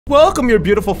Welcome your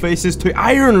beautiful faces to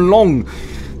Iron Lung.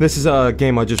 This is a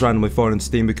game I just randomly found on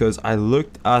Steam because I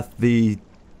looked at the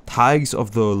tags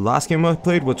of the last game I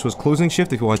played, which was Closing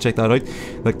Shift. If you want to check that out,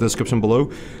 like the description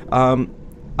below.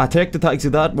 I checked the tags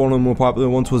of that. One of the more popular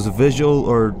ones was visual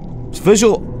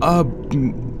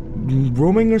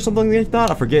roaming or something like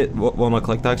that. I forget what one I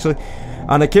clicked actually.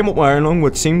 And I came up with Iron Lung,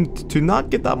 which seemed to not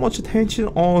get that much attention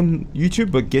on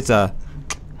YouTube, but gets a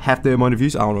half the amount of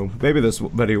views. I don't know, maybe this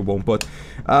video won't, but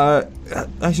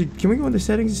actually, can we go into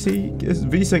settings to see?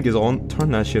 VSync is on,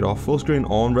 turn that shit off, full screen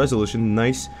on, resolution,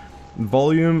 nice,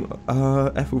 volume,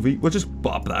 FOV, we'll just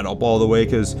bop that up all the way,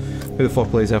 because who the fuck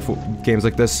plays games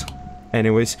like this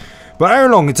anyways. But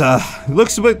Iron Lung, it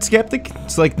looks a bit skeptic,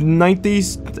 it's like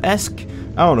 90s-esque,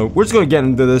 I don't know, we're just gonna get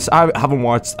into this. I haven't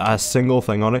watched a single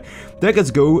thing on it.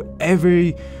 Decades ago,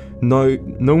 every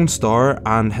known star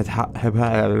and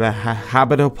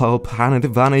habitable planet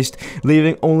vanished,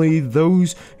 leaving only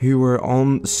those who were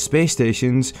on space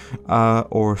stations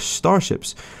or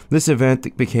starships. This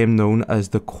event became known as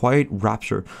the Quiet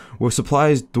Rapture. With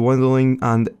supplies dwindling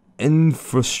and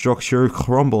infrastructure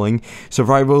crumbling,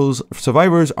 survivors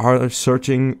are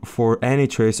searching for any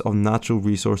trace of natural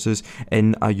resources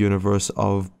in a universe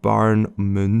of barren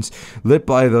moons lit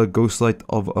by the ghostlight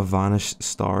of vanished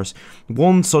stars.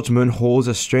 One such moon holds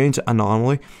a strange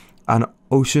anomaly, an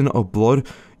ocean of blood.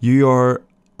 You are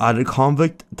at a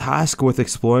convict tasked with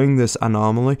exploring this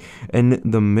anomaly in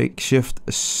the makeshift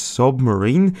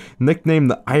submarine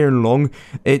nicknamed the Iron Lung.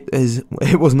 It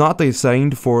was not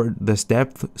designed for this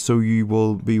depth, so you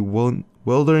will be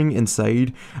wildering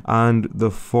inside and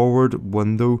the forward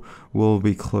window will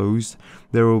be closed.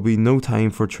 There will be no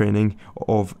time for training.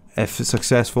 If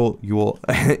successful, you will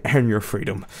earn your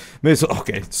freedom.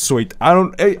 Okay, sweet.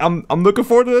 I'm looking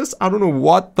forward to this. I don't know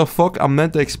what the fuck I'm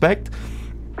meant to expect.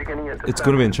 It's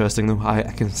going to be interesting though, I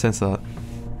can sense that.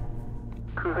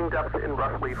 Cruising depth in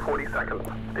roughly 40 seconds.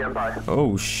 Stand by.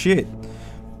 Oh shit.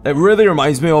 It really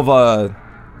reminds me of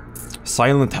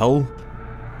Silent Hill.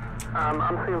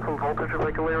 I'm seeing some voltage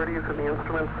irregularities in the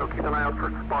instruments, so keep an eye out for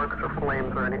sparks or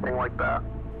flames or anything like that.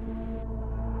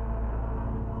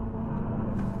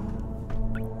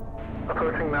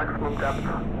 Approaching maximum depth.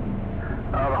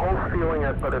 The hull's feeling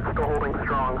it, but it's still holding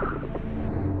strong.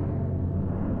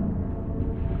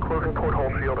 Closing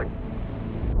porthole shielding.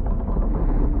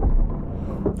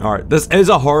 Alright, this is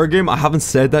a horror game. I haven't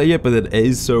said that yet, but it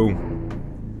is, so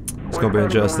it's gonna be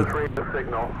interesting.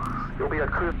 You'll be at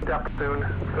cruise depth soon,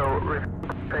 so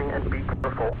resisting and be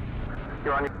careful.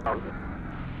 You're on your own.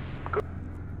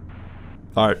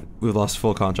 Alright, we've lost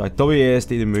full contract. WASD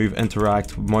to move,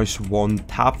 interact, mouse 1,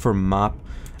 tap for map,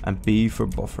 and B for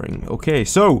buffering. Okay,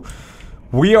 so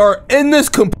we are in this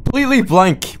completely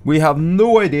blank. We have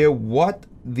no idea what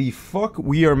the fuck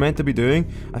we are meant to be doing.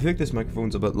 I feel like this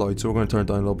microphone's a bit loud, so we're going to turn it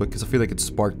down a little bit because I feel like it's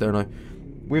sparked there now.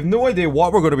 We have no idea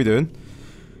what we're going to be doing.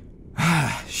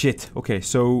 Shit. Okay,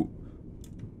 so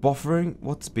buffering.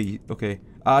 What's B? Okay.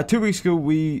 2 weeks ago,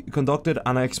 we conducted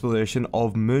an exploration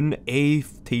of Moon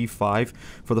AT5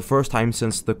 for the first time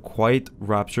since the Quiet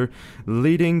Rapture,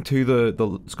 leading to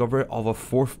the discovery of a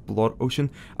fourth blood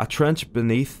ocean. A trench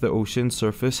beneath the ocean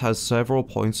surface has several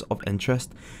points of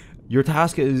interest. Your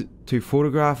task is to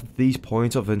photograph these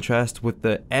points of interest with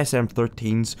the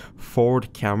SM-13's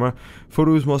forward camera.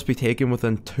 Photos must be taken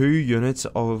within 2 units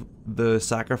of the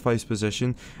sacrifice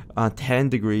position, 10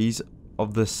 degrees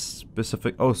of the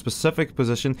specific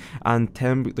position and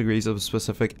 10 degrees of a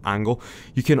specific angle.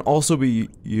 You can also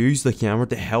use the camera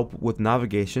to help with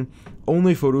navigation.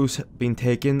 Only photos being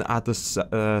taken at the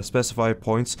specified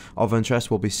points of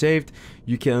interest will be saved.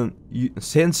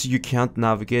 Since you can't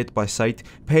navigate by sight,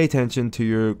 pay attention to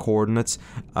your coordinates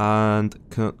and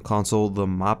console the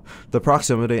map. The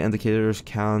proximity indicators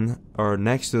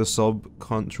next to the sub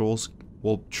controls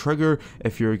will trigger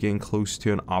if you're getting close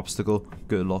to an obstacle.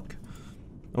 Good luck.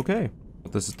 Okay,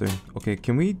 what this is doing. Okay,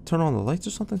 can we turn on the lights or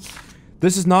something?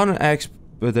 This is not an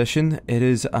expedition, it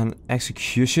is an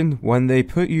execution. When they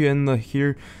put you in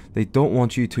here, they don't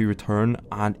want you to return,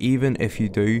 and even if you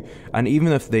do, and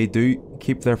even if they do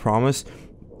keep their promise,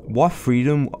 what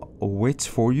freedom awaits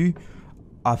for you?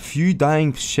 A few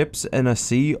dying ships in a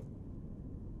sea,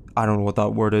 I don't know what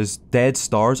that word is, dead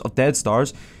stars.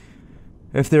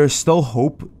 If there is still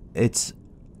hope,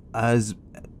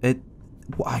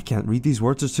 I can't read these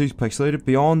words, it's too pixelated.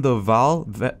 Beyond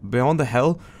the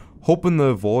hell, hope in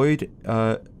the void,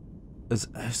 as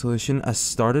isolation has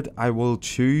started. I will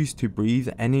choose to breathe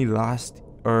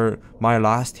my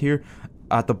last here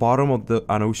at the bottom of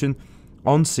an ocean,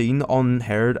 unseen,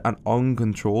 unheard, and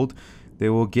uncontrolled. They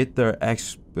will get their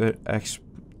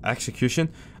execution.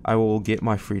 I will get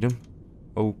my freedom.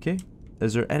 Okay.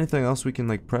 Is there anything else we can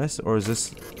like press, or is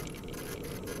this...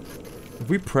 If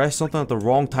we press something at the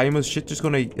wrong time, is shit just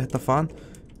gonna hit the fan?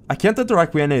 I can't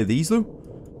interact with any of these though.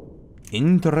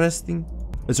 Interesting.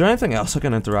 Is there anything else I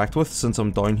can interact with since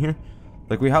I'm down here?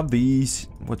 Like we have these,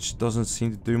 which doesn't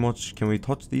seem to do much. Can we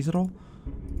touch these at all?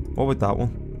 What about that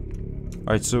one?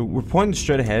 Alright, so we're pointing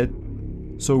straight ahead.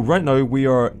 So right now we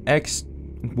are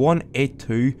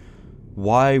X182,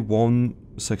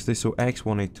 Y160, so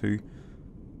X182.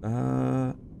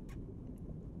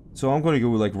 So I'm gonna go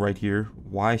like right here,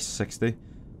 Y60.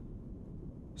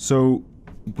 So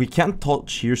we can't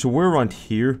touch here, so we're around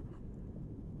here.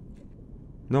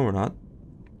 No, we're not.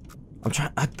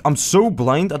 I'm so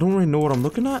blind, I don't really know what I'm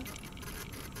looking at.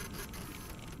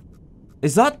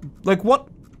 Is that, like, what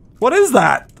is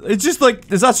that? It's just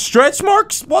like, is that stretch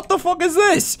marks? What the fuck is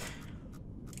this?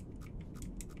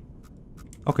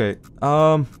 Okay,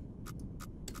 so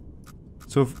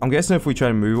I'm guessing if we try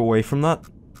to move away from that,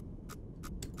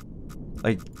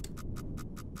 like,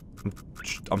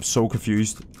 I'm so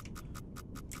confused.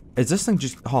 Is this thing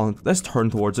just, hold on, let's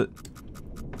turn towards it.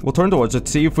 We'll turn towards it,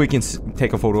 see if we can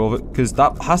take a photo of it, because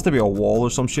that has to be a wall or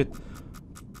some shit.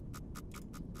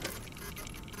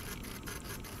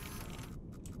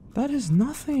 That is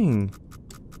nothing.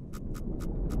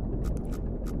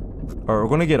 Alright, we're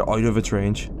gonna get out of its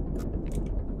range.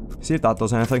 See if that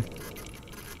does anything.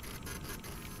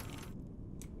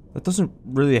 That doesn't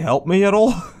really help me at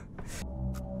all.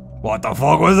 What the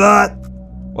fuck was that?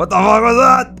 What the fuck was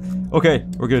that? Okay,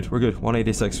 we're good, we're good.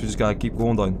 186, we just gotta keep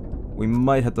going down. We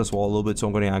might hit this wall a little bit, so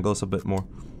I'm gonna angle this a bit more.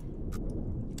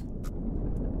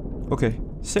 Okay,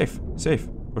 safe, safe,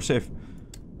 we're safe.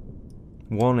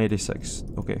 186,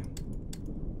 okay.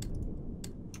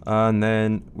 And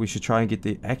then we should try and get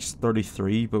the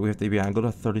X33, but we have to be angled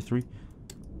at 33.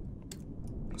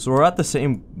 So we're at the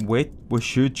same weight. We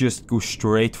should just go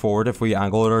straight forward if we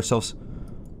angle it ourselves.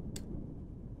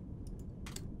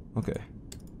 Okay.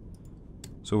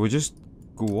 So we just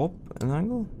go up an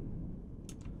angle?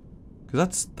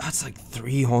 Because that's like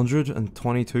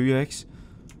 322x.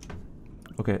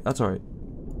 Okay, that's alright.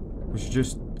 We should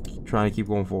just try and keep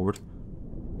going forward.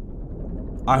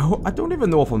 I don't even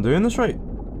know if I'm doing this right.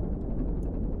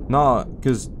 Nah,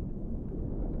 because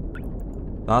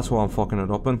that's what I'm fucking it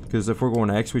up in. Because if we're going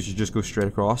X, we should just go straight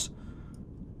across.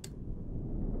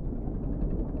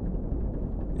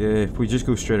 Yeah, if we just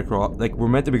go straight across, like we're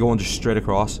meant to be going just straight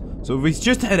across. So if we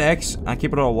just hit X and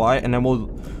keep it on Y, and then we'll,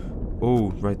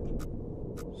 oh right.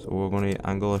 So we're going to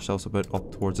angle ourselves a bit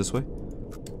up towards this way,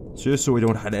 just so we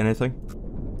don't hit anything.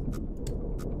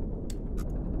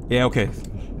 Yeah, okay.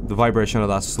 The vibration of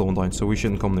that's slowing down, so we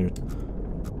shouldn't come near it.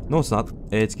 No, it's not.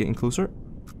 It's getting closer.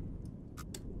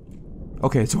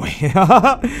 Okay, it's away.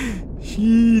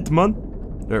 Shit, man.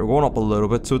 We're going up a little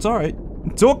bit, so it's alright.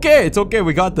 It's okay, it's okay,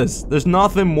 we got this. There's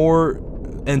nothing more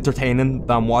entertaining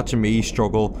than watching me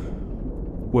struggle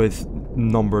with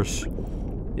numbers.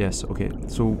 Yes, okay,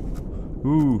 so...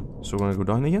 Ooh, so we're gonna go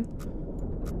down again?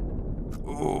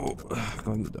 Oh, I'm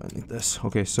gonna go down like this.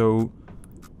 Okay, so...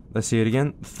 Let's see it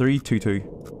again. 322.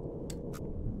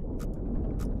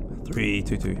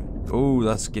 322. Oh,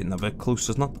 that's getting a bit close,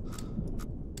 isn't it?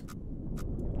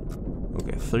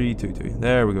 Okay, 322.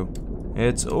 There we go.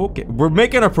 It's okay. We're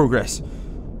making our progress.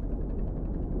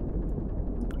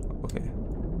 Okay.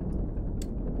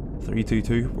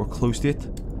 322. We're close to it.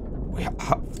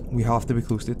 We have to be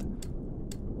close to it.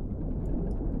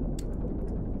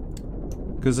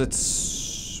 Because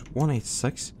it's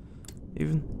 186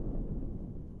 even.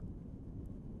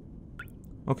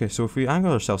 Okay, so if we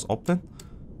angle ourselves up then.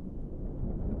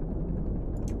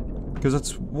 Because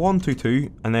it's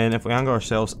 122, and then if we angle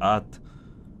ourselves at...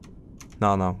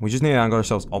 No, we just need to angle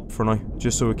ourselves up for now,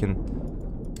 just so we can...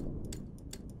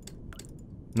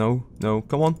 No,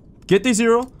 come on. Get the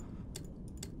 0.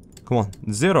 Come on,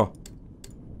 0.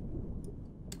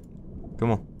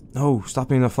 Come on. No, stop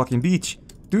being a fucking beach.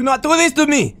 Do not do this to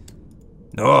me!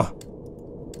 No.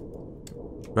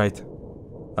 Right.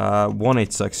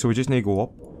 186, so we just need to go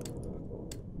up.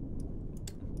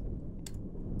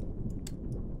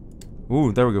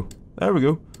 Ooh, there we go. There we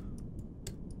go.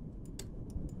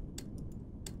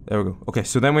 There we go. Okay,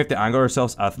 so then we have to angle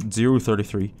ourselves at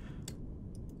 0.33.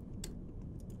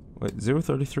 Wait,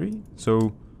 0.33?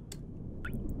 So...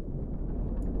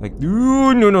 Like,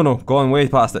 ooh, no. Going way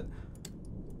past it.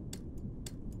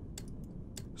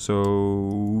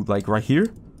 So... Like, right here?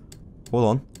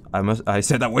 Hold on. I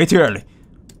said that way too early.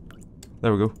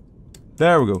 There we go.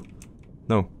 There we go.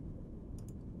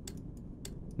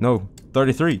 No.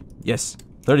 33. Yes.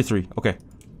 33. Okay.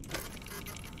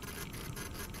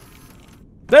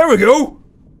 There we go!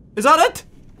 Is that it?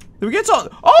 Did we get some?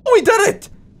 Oh, we did it!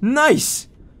 Nice!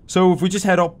 So if we just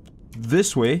head up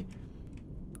this way.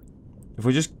 If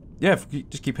we just... Yeah, if we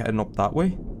just keep heading up that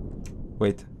way.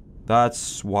 Wait.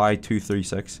 That's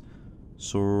Y236.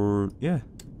 So, yeah.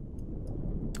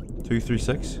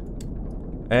 236.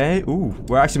 Ooh,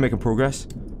 we're actually making progress.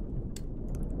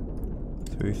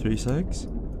 236.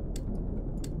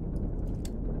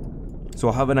 So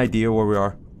I'll have an idea where we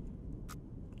are.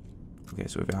 Okay,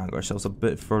 so if we angle ourselves a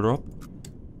bit further up.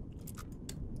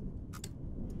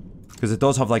 Because it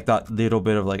does have like that little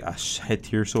bit of like a hit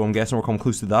here, so I'm guessing we're coming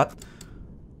close to that.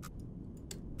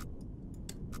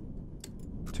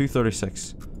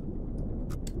 236.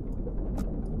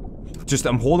 Just,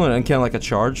 I'm holding it in kind of like a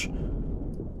charge.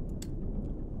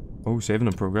 Oh, saving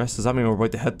in progress. Does that mean we're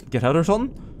about to get hit or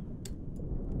something?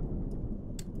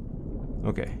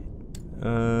 Okay.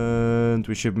 And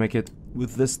we should make it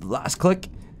with this last click.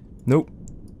 Nope.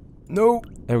 No.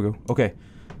 There we go. Okay.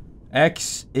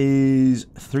 X is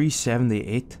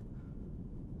 378.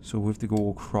 So we have to go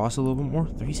across a little bit more.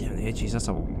 378. Jeez, that's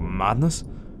a madness.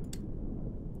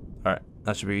 Alright.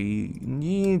 That should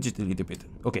be just a little bit.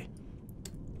 Okay.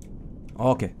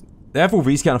 Okay. The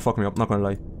FOV's kind of fucking me up, not gonna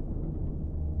lie.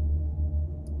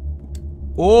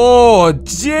 Oh,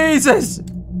 Jesus!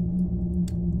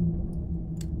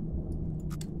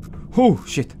 Oh,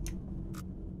 shit.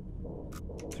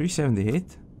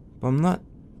 378? But I'm not...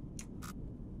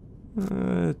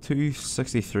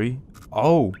 263.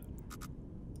 Oh!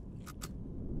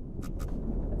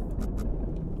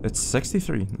 It's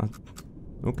 63.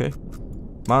 Okay.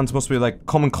 Mans must be like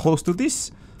coming close to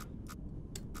this.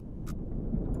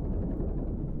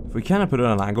 If we kind of put it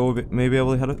on an angle, we may be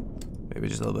able to hit it. Maybe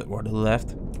just a little bit more to the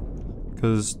left.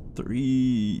 Because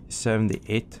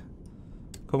 378.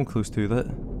 Coming close to that.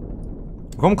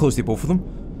 We're coming close to both of them.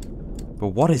 But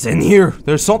what is in here?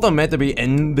 There's something meant to be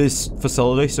in this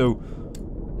facility, so...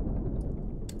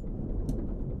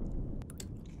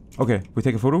 Okay, we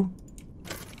take a photo.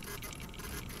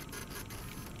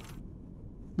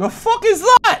 The fuck is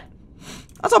that?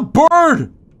 That's a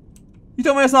bird! You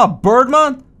tell me it's not a bird,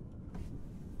 man?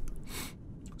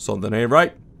 Something ain't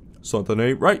right. Something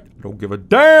ain't right. I don't give a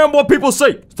damn what people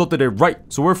say. Something ain't right.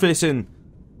 So we're facing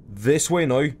this way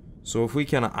now. So if we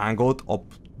kind of angle it up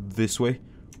this way.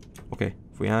 Okay,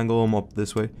 if we angle them up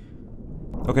this way.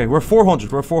 Okay, we're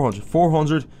 400. We're 400.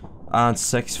 400 and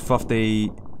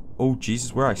 650. Oh,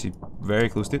 Jesus. We're actually very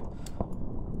close to it.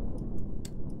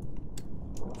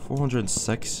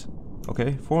 406.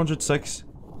 Okay, 406.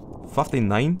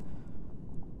 59.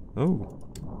 Oh.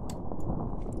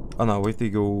 Oh no, we have to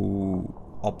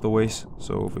go up the waist.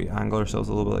 So if we angle ourselves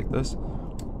a little bit like this.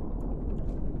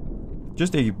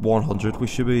 Just a 100. We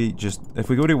should be just... If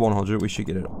we go to 100, we should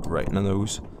get it right in the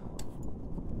nose.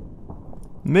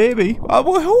 Maybe. I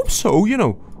hope so, you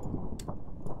know.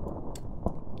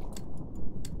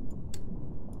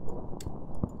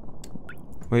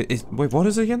 Wait, what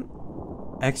is it again?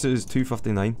 X is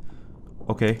 259.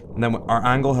 Okay, and then our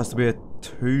angle has to be at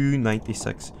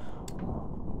 296.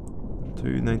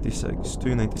 296,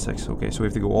 296. Okay, so we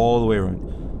have to go all the way around.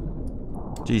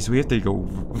 Jeez, we have to go...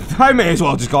 I may as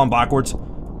well have just gone backwards.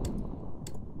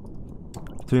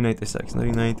 296,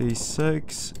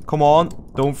 996. Come on,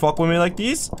 don't fuck with me like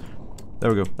this. There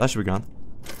we go, that should be grand.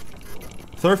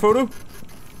 Third photo.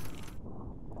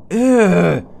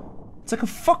 Ugh, it's like a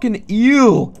fucking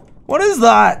eel. What is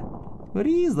that? What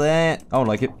is that? I don't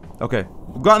like it. Okay,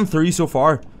 we've gotten 3 so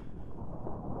far.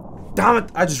 Damn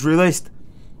it, I just realized.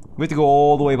 We have to go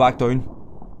all the way back down.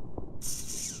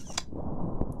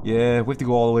 Yeah, we have to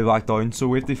go all the way back down. So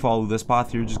we have to follow this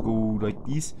path here. Just go like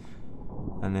this.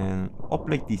 And then up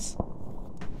like this.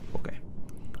 Okay.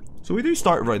 So we do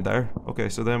start right there. Okay,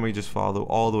 so then we just follow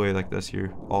all the way like this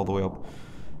here. All the way up.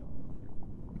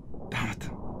 Damn it.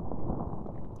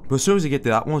 But as soon as we get to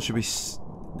that one, it should be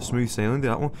smooth sailing to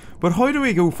that one. But how do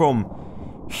we go from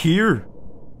here?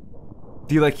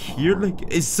 Do you like here?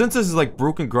 Like, since this is like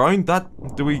broken ground,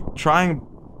 do we try and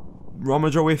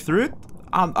rummage our way through it?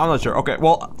 I'm not sure. Okay,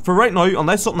 well, for right now,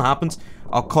 unless something happens,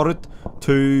 I'll cut it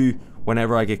to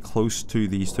whenever I get close to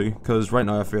these two. Because right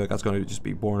now, I feel like that's going to just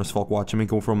be boring as fuck watching me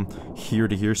go from here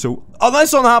to here. So,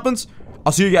 unless something happens,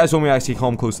 I'll see you guys when we actually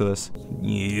come close to this.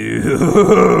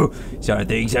 Some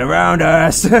things around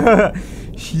us.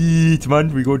 Shit,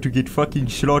 man, we're going to get fucking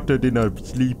slaughtered in our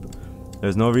sleep.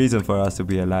 There's no reason for us to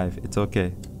be alive. It's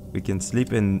okay. We can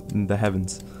sleep in the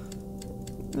heavens.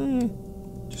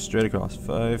 Just straight across.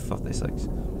 556.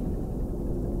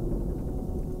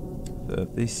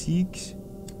 56.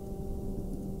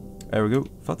 There we go.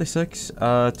 56.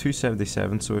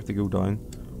 277. So we have to go down.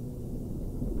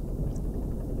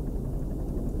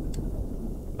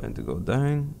 Trying to go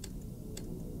down.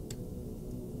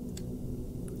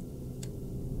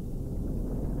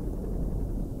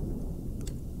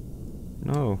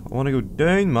 No, I want to go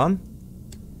down, man.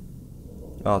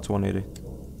 Oh, it's 180.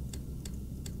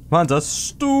 Man's a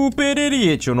stupid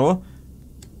idiot, you know.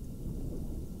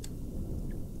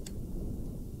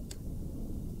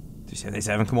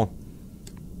 277, come on.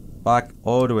 Back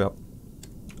all the way up.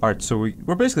 Alright, so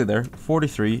we're basically there.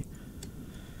 43.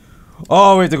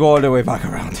 Oh, we have to go all the way back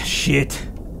around. Shit.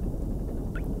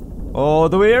 All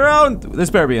the way around. This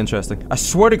better be interesting. I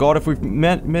swear to God, if we've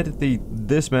made it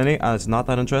this many and it's not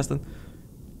that interesting.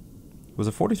 Was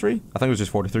it 43? I think it was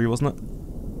just 43, wasn't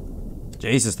it?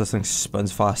 Jesus, this thing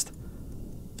spins fast.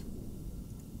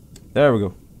 There we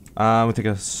go. We'll take a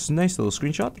nice little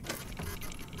screenshot.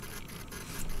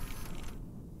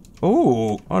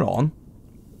 Oh, hold on.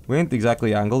 We ain't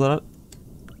exactly angled at it.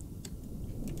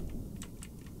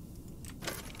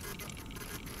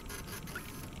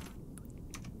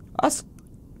 That's...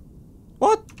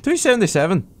 What?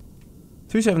 277.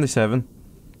 277.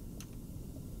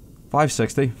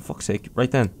 560. Fuck's sake.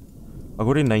 Right then. I'll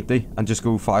go to 90 and just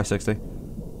go 560.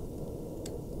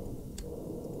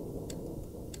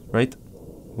 Right?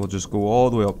 We'll just go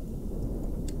all the way up.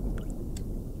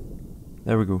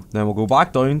 There we go. Then we'll go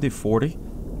back down to 40.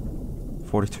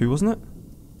 42, wasn't it?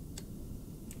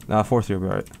 Nah, 43 will be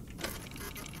alright.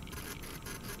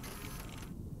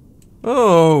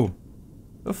 Oh!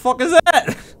 The fuck is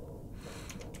that?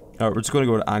 Alright, we're just gonna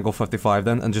go to angle 55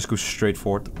 then and just go straight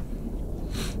for it.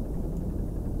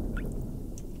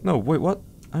 No, wait, what?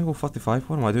 Angle 55?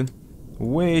 What am I doing?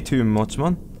 Way too much,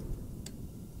 man.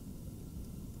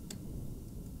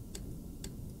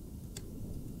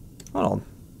 Hold on.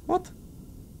 What?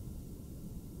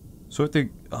 So we have to...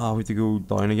 we have to go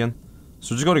down again.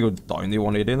 So we just gotta go down the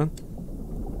 180 then.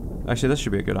 Actually, this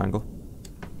should be a good angle.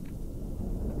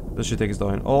 This should take us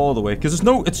down all the way. Because there's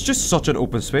no... It's just such an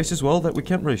open space as well that we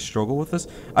can't really struggle with this.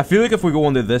 I feel like if we go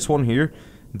onto this one here,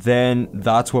 then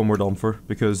that's when we're done for.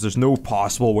 Because there's no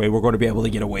possible way we're going to be able to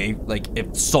get away, like,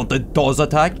 if something does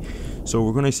attack. So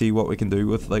we're going to see what we can do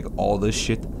with, like, all this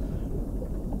shit.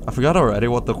 I forgot already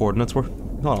what the coordinates were.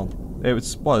 Hold on. It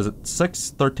was, what is it?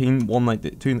 6, 13,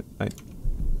 192,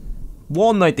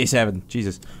 197.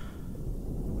 Jesus.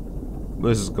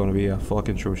 This is going to be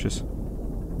fucking atrocious.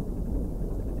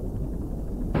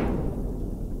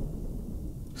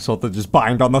 Something just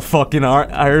banged on the fucking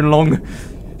iron lung.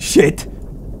 Shit.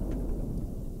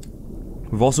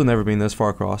 We've also never been this far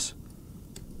across.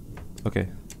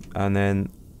 Okay. And then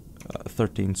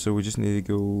 13. So we just need to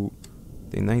go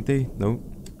to 90. No.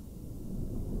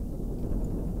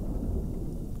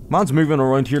 Man's moving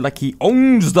around here like he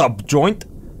owns the joint.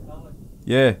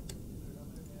 Yeah.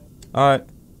 Alright.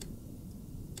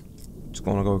 Just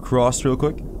gonna go across real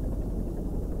quick.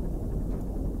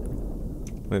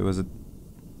 Wait, was it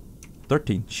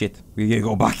 13? Shit. We gotta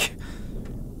go back.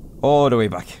 All the way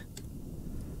back.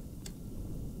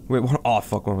 Wait, what? Oh,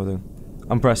 fuck, what am I doing?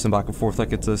 I'm pressing back and forth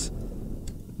like it's this.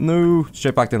 No,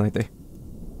 straight back to 90.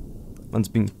 Man's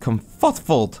been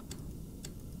confuzzled.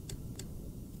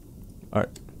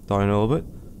 Alright, down a little bit.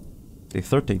 To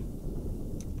 13.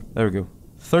 There we go.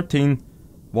 13,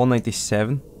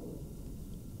 197.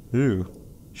 Ew.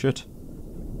 Shit.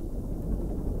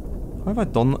 How have I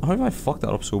done that? How have I fucked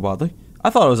that up so badly? I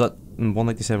thought I was at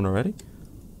 197 already.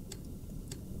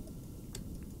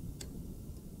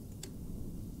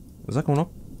 Is that going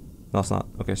up? No, it's not.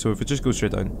 Okay, so if it just goes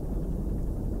straight down.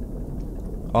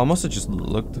 Oh, I must have just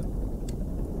looked.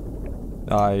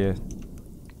 Ah, yeah.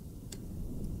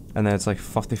 And then it's like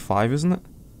 55, isn't it?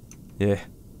 Yeah.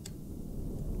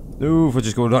 No, if I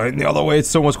just go down the other way, it's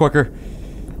so much quicker.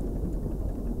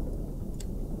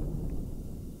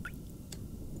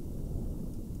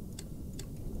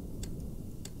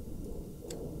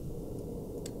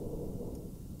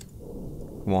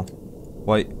 Come on.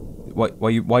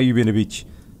 Why you being a beach?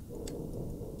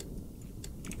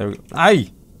 There we go.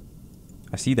 Aye!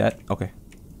 I see that. Okay.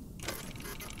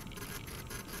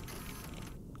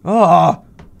 Ah!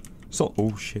 So,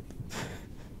 oh shit.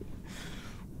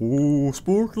 Oh,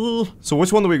 spooky. So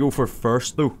which one do we go for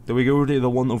first though? Do we go to the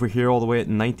one over here all the way at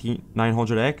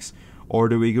 900X? Or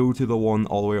do we go to the one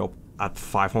all the way up at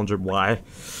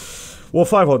 500Y? Well,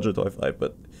 500 Wi-Fi,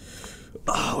 but...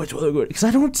 which one do we go? Because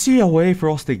I don't see a way for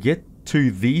us to get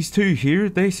to these two here.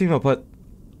 They seem a bit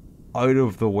out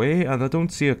of the way, and I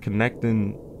don't see a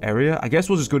connecting area. I guess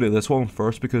we'll just go to this one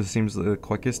first because it seems the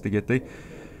quickest to get there.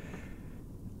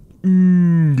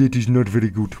 That is not very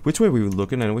good. Which way we were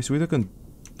looking anyway? So we're looking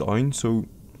down, so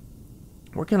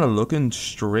we're kind of looking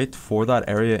straight for that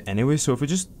area anyway. So if we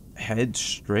just head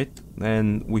straight,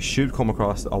 then we should come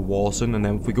across a wall soon, and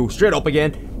then if we go straight up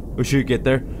again, we should get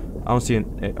there. I don't see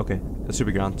an... okay, that should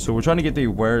be grand. So we're trying to get the...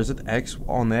 where is it? X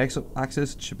on the X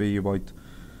axis. It should be about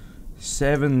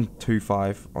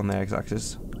 725 on the X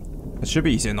axis. It should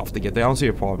be easy enough to get there. I don't see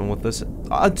a problem with this.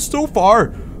 So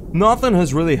far, nothing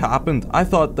has really happened. I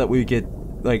thought that we'd get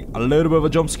like a little bit of a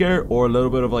jump scare or a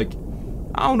little bit of like,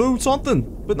 I don't know,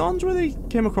 something. But none's really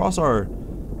came across our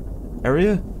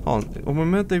area. Oh, we're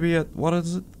meant to be at, what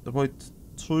is it? About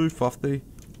 250.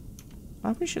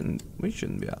 We shouldn't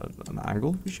be at an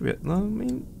angle. We should be at, no, I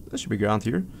mean, this should be grand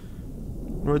here.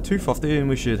 We're at 250 and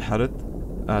we should hit it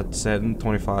at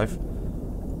 725.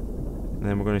 And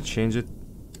then we're going to change it.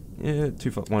 Yeah,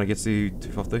 250 when it gets to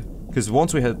 250. Because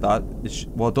once we hit that,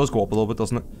 well, it does go up a little bit,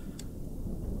 doesn't it?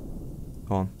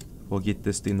 Go on. We'll get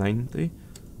this to 90.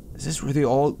 Is this really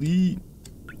all?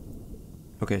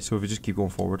 Okay, so if we just keep going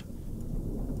forward,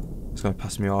 it's going to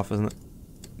piss me off, isn't it?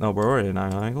 No, we're already at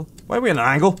an angle. Why are we at an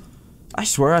angle? I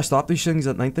swear I stopped these things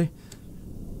at 90.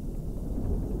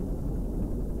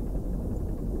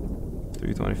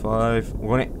 325. We're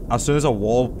going to, as soon as a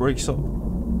wall breaks up,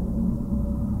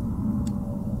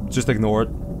 just ignore it.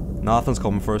 Nothing's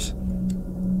coming for us.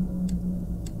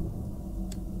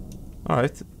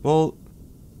 Alright, well,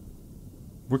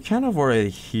 we're kind of already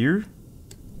here.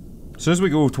 As soon as we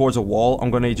go towards a wall,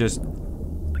 I'm gonna just...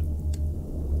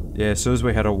 yeah, as soon as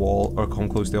we hit a wall, or come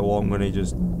close to a wall, I'm gonna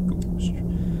just go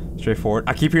straight forward.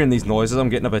 I keep hearing these noises, I'm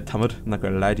getting a bit timid. I'm not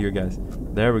gonna lie to you guys.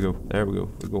 There we go, there we go.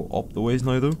 We go up the ways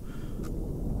now though.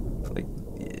 Like,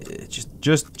 yeah,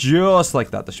 just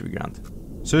like that, that should be grand.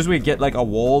 As soon as we get like a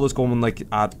wall that's going like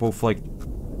at both like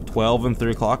 12 and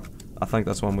 3 o'clock, I think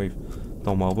that's when we've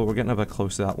done well, but we're getting a bit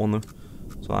close to that one though.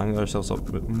 So angle ourselves up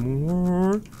a bit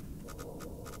more.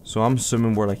 So I'm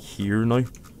assuming we're like here now.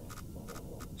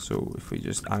 So if we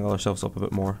just angle ourselves up a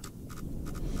bit more.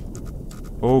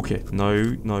 Okay, now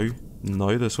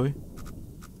this way.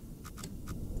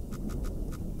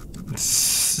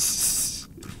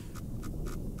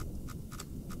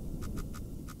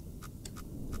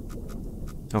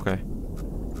 Okay.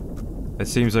 It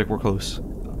seems like we're close.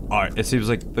 Alright, it seems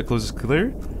like the close is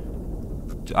clear.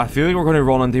 I feel like we're going to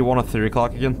run into one at 3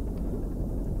 o'clock again.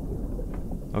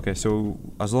 Okay, so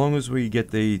as long as we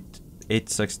get the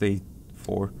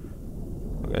 864.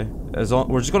 Okay.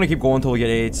 We're just going to keep going until we get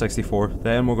 864.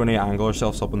 Then we're going to angle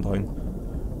ourselves up and down.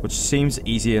 Which seems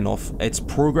easy enough. It's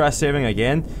progress saving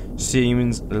again.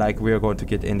 Seems like we are going to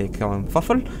get in a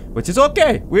kerfuffle. Which is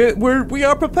okay. We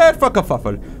are prepared for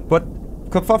kerfuffle. But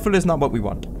kerfuffle is not what we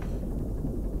want.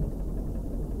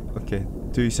 Okay,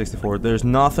 264. There's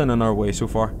nothing in our way so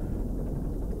far.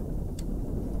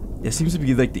 It seems to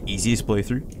be like the easiest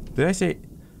playthrough. Did I say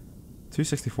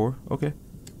 264? Okay.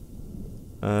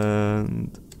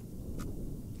 And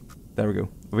there we go.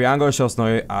 If we angle ourselves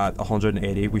now at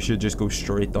 180, we should just go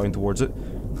straight down towards it.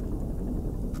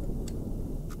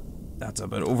 That's a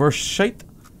bit overshite.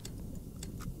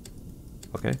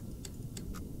 Okay.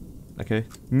 Okay.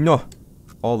 No.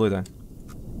 All the way down.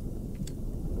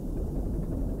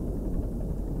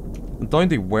 Down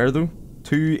to where though?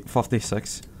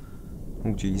 256. Oh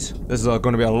jeez. This is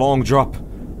going to be a long drop.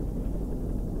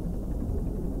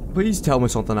 Please tell me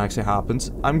something actually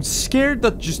happens. I'm scared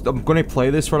that I'm going to play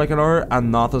this for like an hour and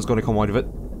nothing's going to come out of it.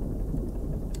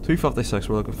 256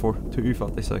 we're looking for.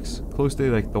 256. Close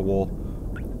to like the wall.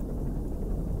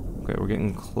 Okay, we're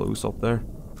getting close up there.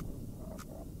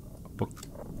 But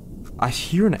I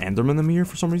hear an Enderman in the mirror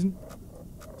for some reason.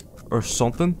 Or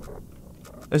something.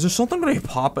 Is there something going to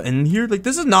pop in here? Like,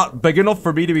 this is not big enough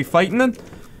for me to be fighting in.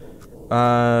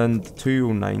 And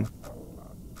 209.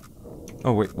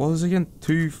 Oh, wait. What was it again?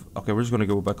 Okay, we're just going to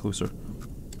go a bit closer.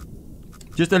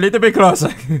 Just a little bit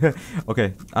closer.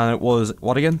 Okay, and it was,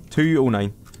 what again?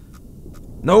 209.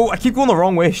 No, I keep going the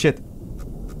wrong way. Shit.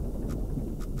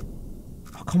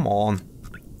 Oh, come on.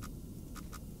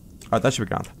 Alright, that should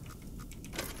be grand.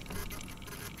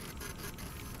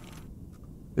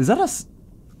 Is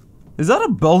that a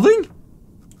building?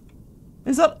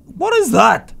 What is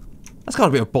that? That's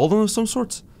gotta be a building of some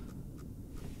sorts.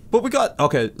 But we got,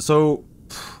 okay, so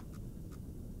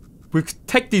we've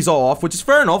ticked these all off, which is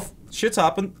fair enough. Shit's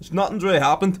happened. Nothing's really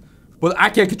happened. But I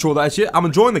can't control that shit. I'm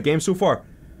enjoying the game so far.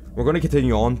 We're gonna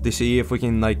continue on to see if we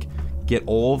can, like, get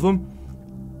all of them.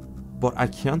 But I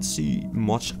can't see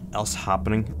much else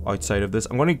happening outside of this.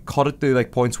 I'm going to cut it to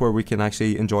like points where we can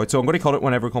actually enjoy it. So I'm going to cut it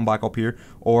whenever we come back up here.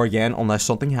 Or again, unless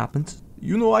something happens.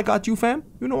 You know I got you, fam.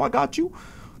 You know I got you.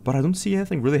 But I don't see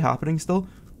anything really happening still.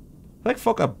 Like,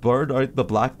 fuck a bird out the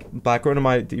black background of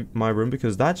my room.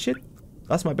 Because that shit,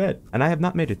 that's my bed. And I have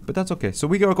not made it. But that's okay. So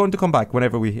we are going to come back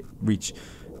whenever we reach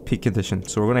peak condition.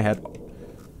 So we're gonna head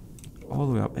all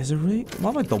the way up. Is it really?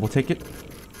 What if I double take it?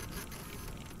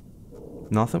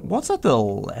 Nothing. What's at the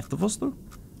left of us though?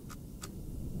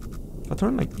 If I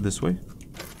turn like this way.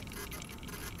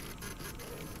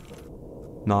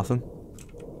 Nothing.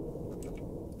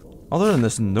 Other than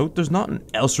this note, there's nothing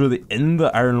else really in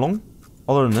the iron lung.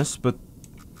 Other than this, but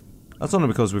that's only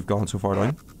because we've gone so far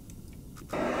down.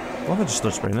 What if I just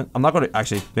start spraying it? I'm not gonna,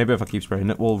 actually, maybe if I keep spraying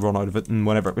it, we'll run out of it, and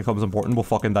whenever it becomes important, we'll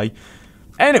fucking die.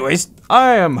 Anyways,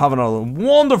 I am having a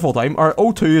wonderful time. Our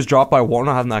O2 is dropped by 1.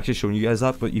 I haven't actually shown you guys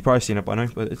that, but you've probably seen it by now,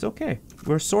 but it's okay.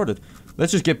 We're sorted.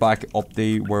 Let's just get back up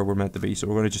the where we're meant to be. So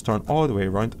we're gonna just turn all the way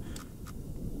around.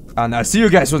 And I'll see you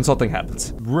guys when something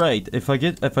happens. Right, if I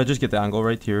just get the angle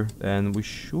right here, then we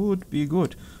should be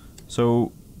good.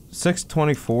 So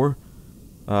 624,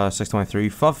 623,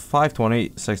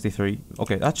 520, 63.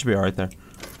 Okay, that should be alright there.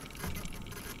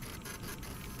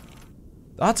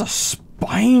 That's a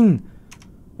spine!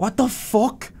 What the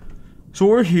fuck? So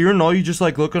we're here now, you just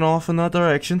like looking off in that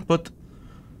direction, but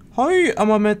how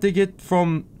am I meant to get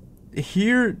from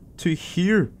here to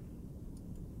here?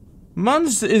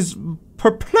 Man's is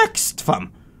perplexed,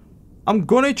 fam. I'm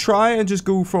gonna try and just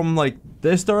go from like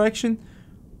this direction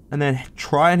and then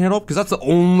try and head up, because that's the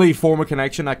only form of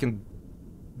connection I can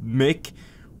make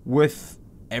with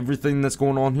everything that's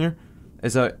going on here.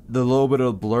 Is that the little bit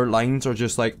of blurred lines are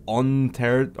just like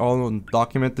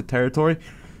undocumented territory.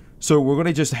 So we're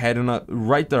gonna just head in a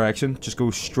right direction, just go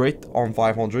straight on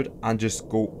 500 and just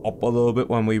go up a little bit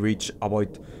when we reach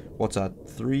about, what's that,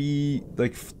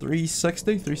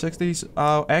 360's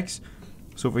X.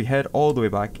 So if we head all the way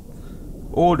back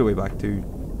to,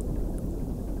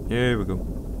 here we go,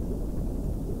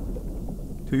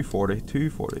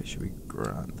 240 should be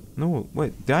grand. No,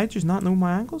 wait, did I just not know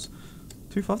my angles?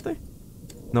 250?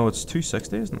 No, it's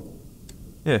 260, isn't it?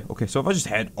 Yeah, okay, so if I just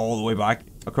head all the way back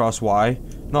across Y,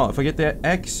 no, if I get the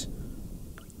X,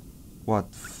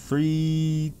 what,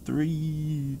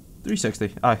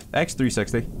 360, X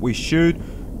 360, we should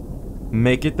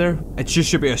make it there. It just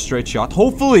should be a straight shot.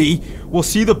 Hopefully, we'll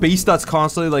see the beast that's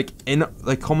constantly, like,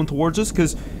 coming towards us,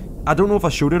 because I don't know if I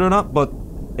showed it or not, but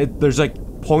there's, like,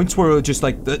 points where it just,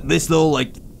 like, this little,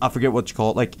 like, I forget what you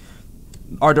call it, like,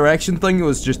 our direction thing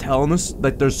was just telling us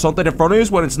that there's something in front of us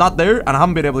when it's not there, and I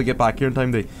haven't been able to get back here in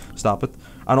time to stop it.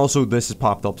 And also, this has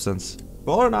popped up since.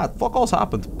 But other than that, fuck all's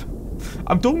happened.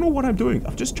 I don't know what I'm doing.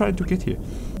 I'm just trying to get here.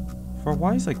 For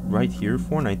Y is like right here,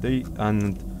 490,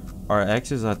 and our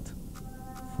X is at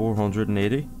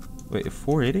 480. Wait,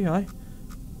 480, aye?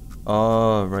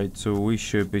 Right, so we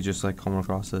should be just like coming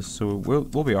across this. So we'll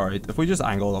be alright. If we just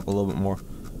angle up a little bit more,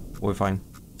 we'll be fine.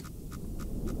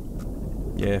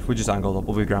 Yeah, if we just angled up,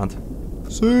 we'll be grand.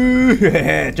 See?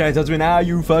 Try to touch me now,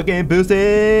 you fucking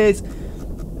pussies!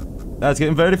 That's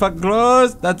getting very fucking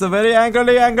close. That's a very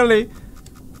angly.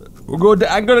 We're going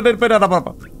to angle a little bit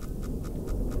up.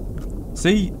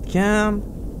 See? Calm.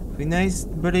 With nice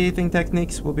breathing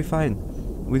techniques, we'll be fine.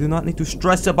 We do not need to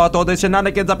stress about all the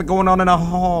shenanigans that be going on in our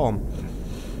home.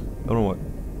 I don't know what.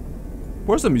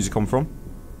 Where's the music come from?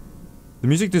 The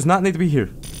music does not need to be here.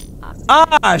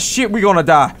 Ah, shit, we're gonna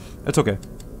die. It's okay.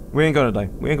 We ain't gonna die.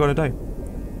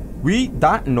 We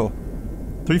die? No.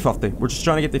 350. We're just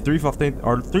trying to get the 350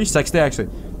 or 360 actually.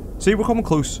 See, we're coming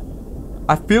close.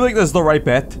 I feel like this is the right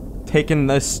bet. Taking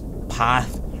this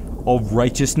path of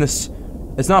righteousness.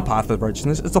 It's not a path of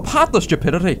righteousness. It's a path of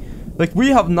stupidity. Like, we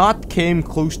have not came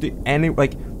close to any,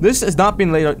 like, this has not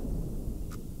been laid out.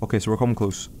 Okay, so we're coming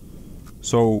close.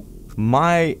 So,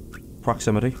 my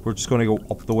proximity, we're just gonna go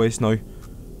up the waist now.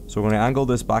 So we're gonna angle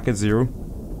this back at 0.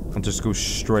 And just go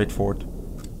straight forward.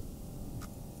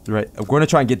 Right, we're gonna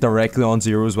try and get directly on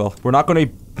 0 as well. We're not gonna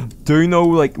do no,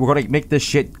 like, we're gonna make this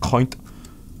shit count.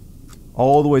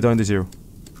 All the way down to 0.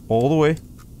 All the way.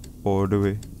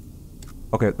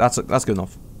 Okay, that's good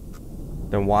enough.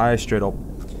 Then Y straight up.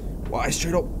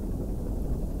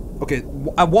 Okay,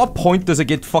 at what point does it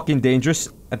get fucking dangerous?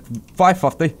 At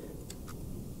 550?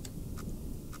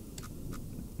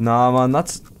 Nah, man,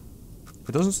 that's...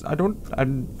 It doesn't...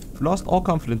 I've lost all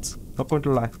confidence. Not going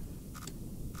to lie.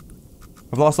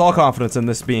 I've lost all confidence in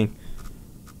this being.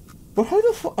 But how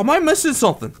the fuck... Am I missing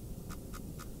something?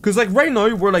 Because, like, right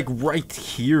now, we're, like, right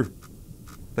here.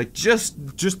 Like, just...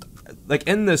 Like,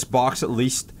 in this box, at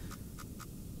least.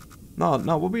 No,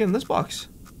 we'll be in this box.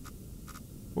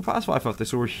 We're past 550,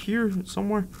 so we're here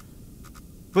somewhere.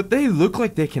 But they look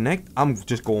like they connect. I'm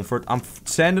just going for it. I'm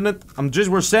sending it.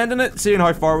 We're sending it, seeing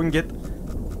how far we can get.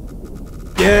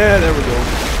 Yeah, there we go.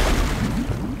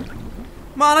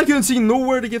 Man, I couldn't see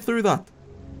nowhere to get through that.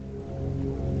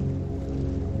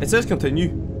 It says continue.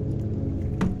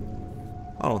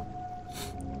 Hold on.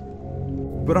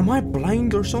 But am I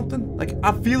blind or something? Like,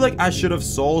 I feel like I should have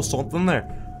saw something there.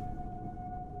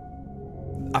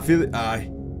 I feel it.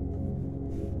 Aye.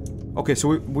 Okay,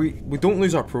 so we don't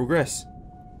lose our progress.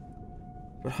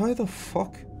 But how the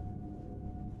fuck?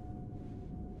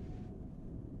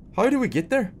 How do we get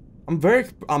there?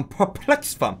 I'm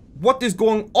perplexed, fam. What is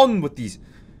going on with these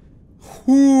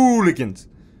hooligans?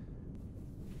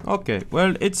 Okay,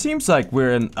 well, it seems like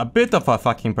we're in a bit of a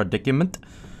fucking predicament.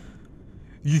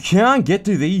 You can get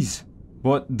to these,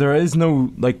 but there is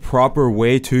no, like, proper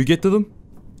way to get to them.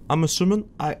 I'm assuming.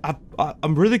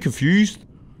 I'm really confused.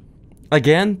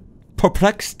 Again,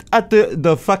 perplexed at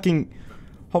the fucking...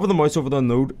 Hover the mouse over the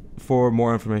node for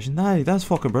more information. Nah, that's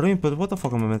fucking brilliant, but what the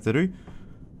fuck am I meant to do?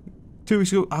 2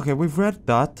 weeks ago. Okay, we've read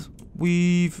that.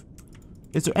 Is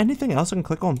there anything else I can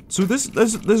click on? So this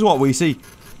is what we see.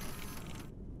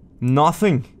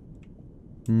 Nothing.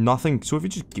 Nothing. So if you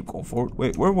just keep going forward.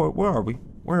 Wait, where are we?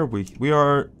 Where are we? We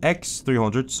are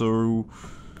X300, so...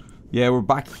 Yeah, we're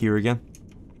back here again.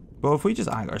 But if we just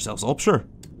angle ourselves up, sure.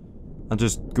 And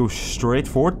just go straight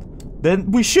forward.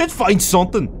 Then we should find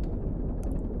something.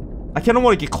 I kind of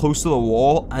want to get close to the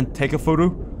wall and take a photo.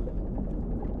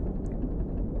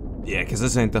 Yeah, because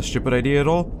this ain't a stupid idea at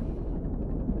all.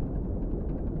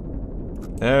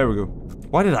 There we go.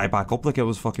 Why did I back up like it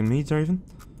was fucking me, Draven?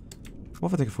 What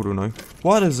if I take a photo now?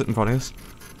 What is it in front of us?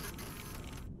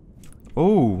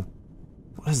 Oh.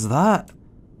 What is that?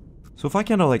 So if I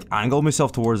kind of like angle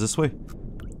myself towards this way.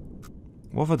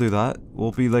 What if I do that? Will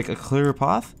it be like a clearer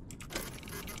path?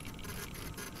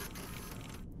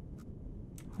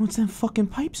 What's them fucking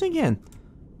pipes again?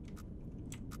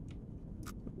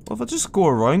 Well, if I just go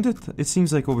around it, it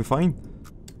seems like we'll be fine.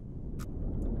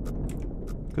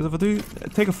 Because if I do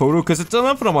take a photo, because it's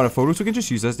enough that I'm on a photo, so we can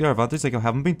just use this to our advantage like I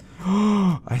haven't been.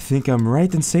 I think I'm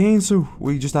right in saying so.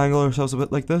 We just angle ourselves a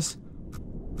bit like this.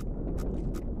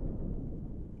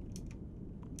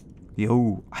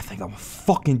 Yo, I think I'm a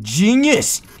fucking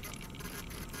genius!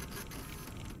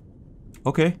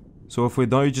 Okay, so if we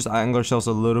now just angle ourselves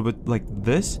a little bit like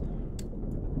this.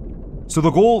 So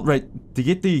the goal, right, to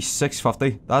get the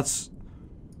 650, that's...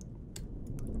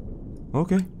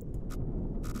 Okay.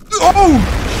 Oh!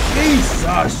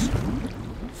 Jesus!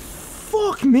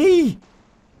 Fuck me!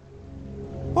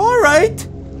 Alright!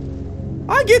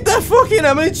 I get that fucking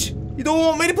image! You don't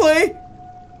want me to play?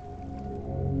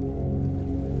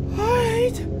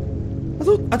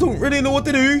 I don't really know what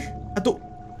to do.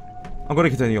 I'm gonna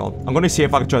continue on. I'm gonna see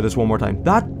if I can try this one more time.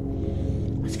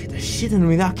 Let's get the shit in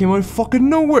me. That came out of fucking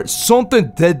nowhere.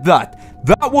 Something did that.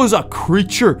 That was a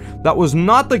creature. That was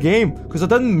not the game. Because I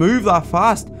didn't move that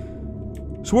fast.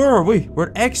 So where are we? We're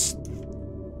at X.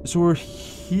 So we're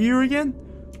here again?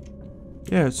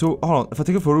 Yeah, so hold on. If I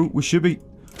take a photo, we should be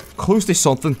close to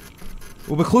something.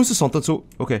 We'll be close to something, so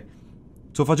okay.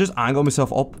 So if I just angle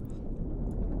myself up,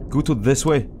 go to this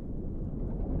way.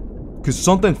 Because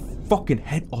something fucking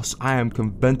hit us, I am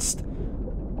convinced.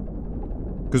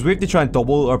 Because we have to try and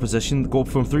double our position, go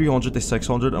from 300 to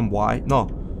 600, and why? No.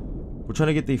 We're trying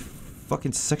to get the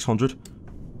fucking 600.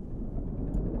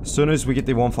 As soon as we get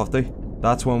the 150,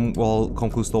 that's when we'll come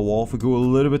close to the wall. If we go a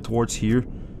little bit towards here,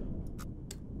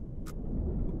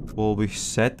 we'll be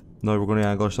set. Now we're going to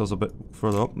angle ourselves a bit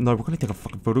further up. Now we're going to take a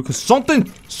fucking photo, because something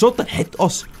hit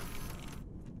us.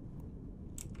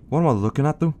 What am I looking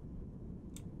at, though?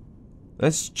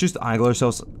 Let's just angle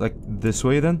ourselves like this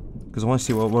way then, because I want to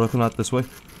see what we're looking at this way.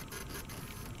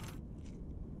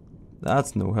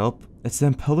 That's no help. It's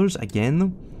them pillars again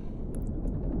though.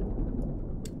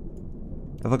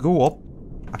 If I go up,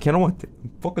 I kind of want to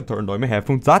fucking turn down my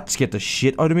headphones. That scared the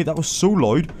shit out of me. That was so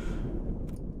loud.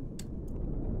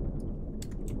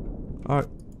 Alright.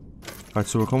 Alright,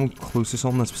 so we're coming close to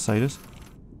something that's beside us.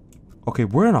 Okay,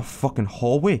 we're in a fucking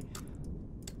hallway.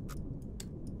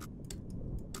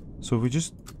 So if we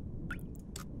just...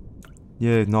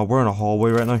 Yeah, no, we're in a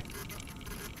hallway right now.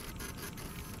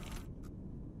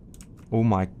 Oh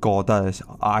my god, that is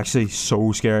actually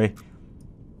so scary.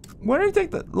 Why did it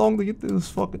take that long to get to this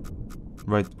fucking...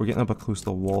 Right, we're getting a bit close to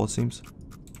the wall, it seems.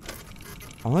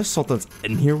 Unless something's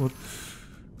in here. What...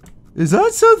 Is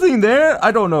that something there?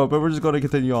 I don't know, but we're just gonna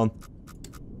continue on.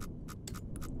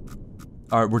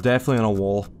 Alright, we're definitely in a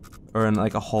wall. Or in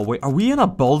like a hallway. Are we in a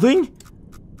building?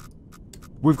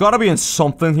 We've got to be in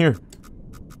something here.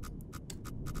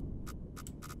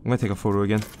 I'm gonna take a photo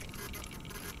again.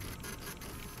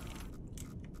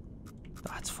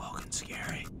 That's fucking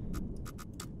scary.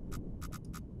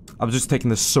 I'm just taking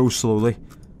this so slowly.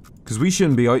 Because we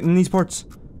shouldn't be out in these parts.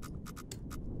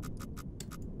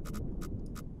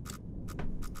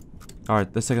 Alright,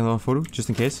 let's take another photo, just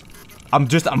in case.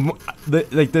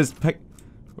 Like this pic...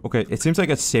 Okay, it seems like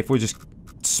it's safe. We just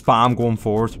spam going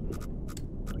forward.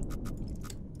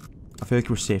 I feel like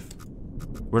we're safe.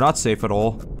 We're not safe at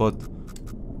all, but...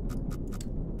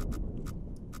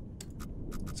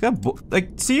 It's got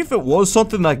like, see if it was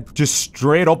something that just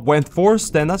straight up went for us,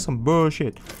 then that's some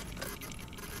bullshit.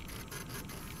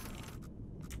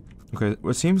 Okay,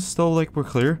 it seems still like we're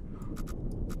clear.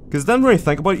 Because then when you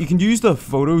think about it, you can use the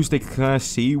photos to kind of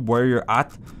see where you're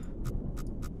at.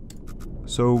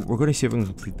 So, we're going to see if we can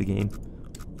complete the game.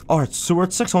 Alright, so we're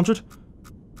at 600.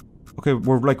 Okay,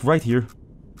 we're like right here.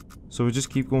 So we just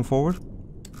keep going forward.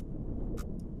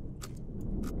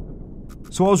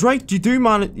 So I was right, you do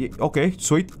man. Okay,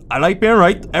 sweet. I like being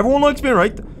right. Everyone likes being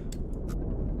right.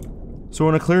 So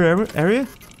we're in a clear area?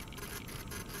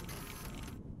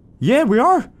 Yeah, we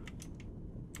are.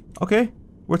 Okay,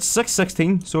 we're at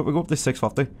 616, so if we go up to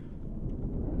 650.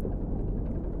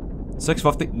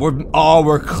 650,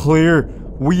 we're clear.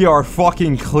 We are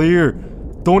fucking clear.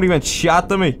 Don't even chat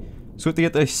to me. So we have to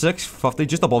get to 650,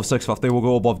 just above 650. We'll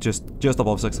go above, just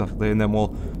above 650, and then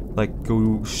we'll, like,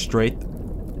 go straight.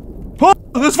 Oh,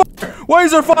 there's fire! Why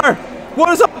is there fire? What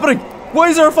is happening? Why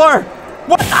is there a fire?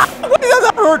 What?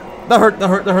 That hurt! That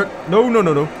hurt.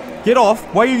 No. Get off.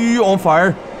 Why are you on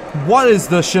fire? What is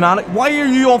the shenanigans? Why are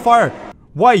you on fire?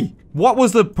 Why? What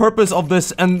was the purpose of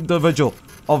this individual?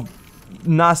 Of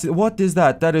nasty. What is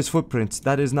that? That is footprints.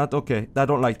 That is not okay. I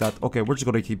don't like that. Okay, we're just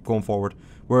gonna keep going forward.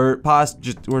 We're past.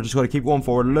 We're just gonna keep going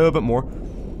forward a little bit more.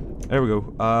 There we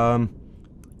go.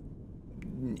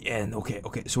 Yeah.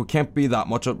 Okay. So it can't be that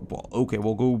much. Okay,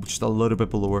 we'll go just a little bit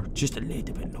below. Just a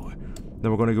little bit lower.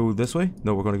 Then we're gonna go this way.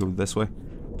 No, we're gonna go this way.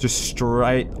 Just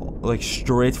straight, like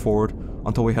straight forward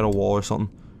until we hit a wall or something.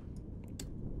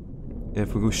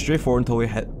 If we go straight forward until we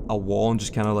hit a wall and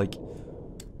just kind of like,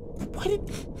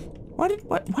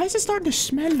 why is it starting to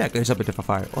smell like there's a bit of a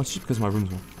fire? Oh, it's just because my room's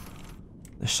warm.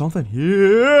 There's something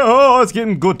here. Oh, it's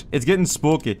getting good. It's getting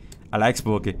spooky. I like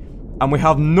spooky. And we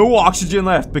have no oxygen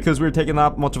left because we're taking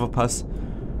that much of a piss.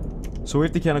 So we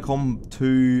have to kind of come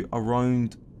to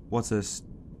around, what's this?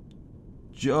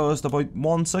 Just about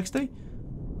 160.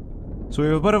 So we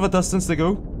have a bit of a distance to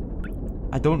go.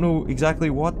 I don't know exactly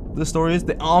what the story is.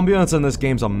 The ambience in this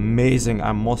game's amazing,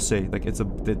 I must say. Like, it's a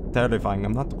bit terrifying,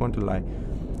 I'm not going to lie.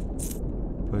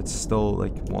 But it's still,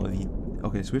 like, one of the...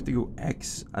 Okay, so we have to go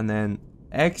X, and then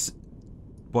X,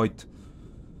 about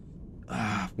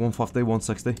 150,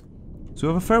 160. So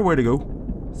we have a fair way to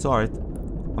go. It's alright.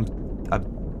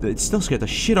 It still scared the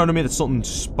shit out of me that something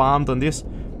spammed on this.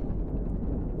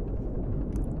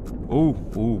 Oh,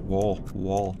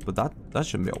 wall. But that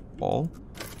shouldn't be a wall.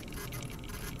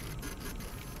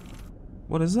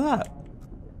 What is that?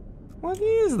 What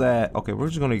is that? Okay, we're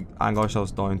just gonna angle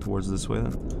ourselves down towards this way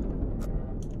then.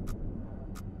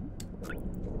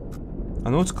 I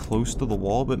know it's close to the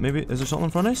wall, but maybe... Is there something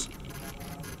in front of us?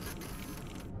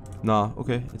 Nah,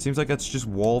 okay. It seems like it's just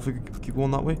wall if we keep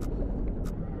going that way.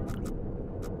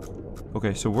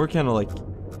 Okay, so we're kind of like...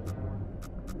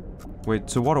 Wait,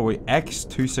 so what are we? X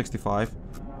 265.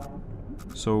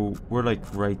 So we're like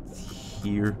right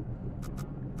here.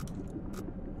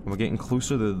 And we're getting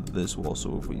closer to this wall,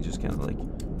 so if we just kind of like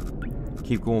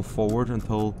keep going forward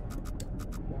until...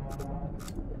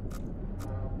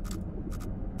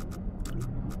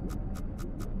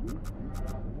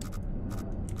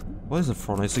 What is in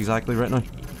front of us exactly right now?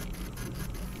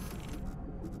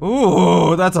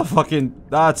 Oh, that's a fucking...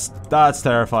 That's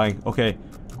terrifying. Okay.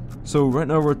 So right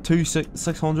now we're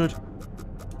 600.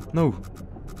 No.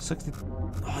 60.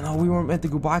 Oh no, we weren't meant to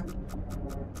go back.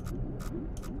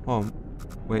 Oh,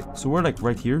 wait. So we're like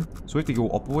right here. So we have to go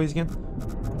up a ways again.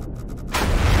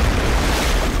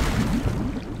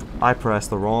 I pressed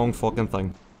the wrong fucking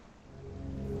thing.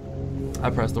 I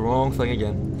pressed the wrong thing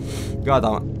again. God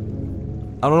damn it.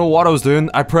 I don't know what I was doing.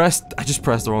 I just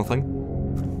pressed the wrong thing.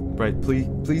 Right,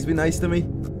 please be nice to me.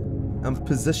 And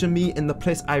position me in the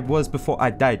place I was before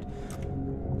I died.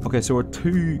 Okay, so we're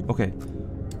okay.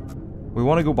 We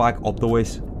want to go back up the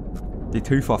ways. The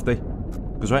 250.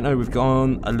 Because right now we've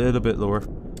gone a little bit lower.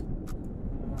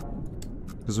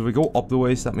 Because if we go up the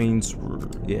ways, that means...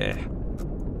 Yeah.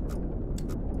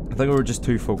 I think we were just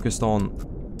too focused on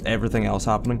everything else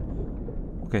happening.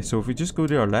 Okay, so if we just go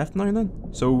to our left now then.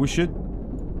 So we should...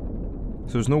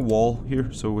 So there's no wall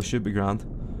here, so we should be grand.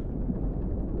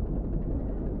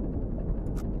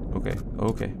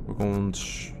 Okay, we're going...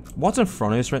 What's in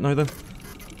front of us right now then?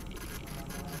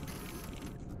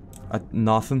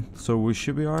 Nothing, so we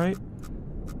should be alright.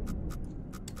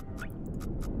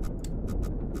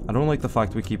 I don't like the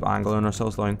fact we keep angling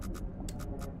ourselves down.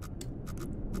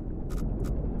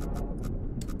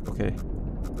 Okay.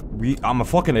 I'm a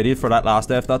fucking idiot for that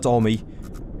last F, that's all me.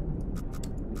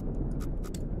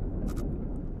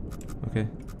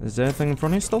 Is there anything in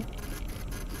front of you still?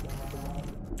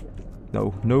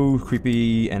 No, no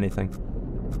creepy anything.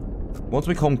 Once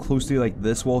we come close to like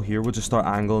this wall here, we'll just start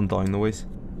angling down the ways.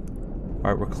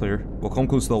 Alright, we're clear. We'll come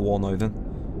close to the wall now then.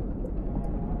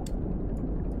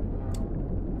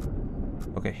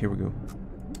 Okay, here we go.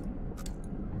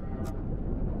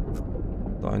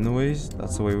 Down the ways,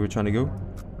 that's the way we're trying to go.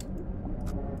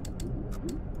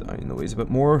 Down the ways a bit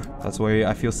more, that's the way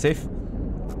I feel safe.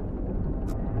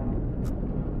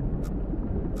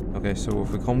 Okay, so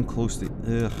if we come close to...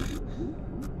 Ugh.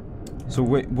 So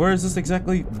wait, where is this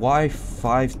exactly?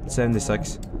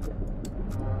 Y576.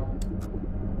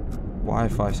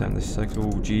 Y576,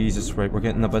 oh Jesus, right, we're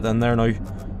getting a bit in there now.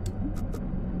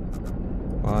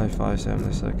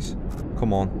 Y576,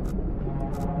 come on.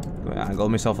 I'm going to angle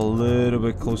myself a little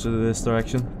bit closer to this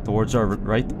direction, towards our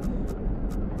right.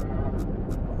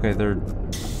 Okay, they're...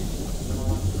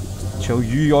 Chill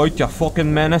you out, you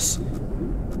fucking menace.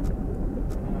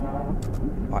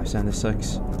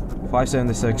 576.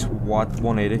 576, what?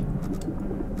 180.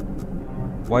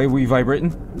 Why are we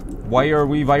vibrating? Why are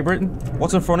we vibrating?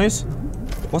 What's in front of us?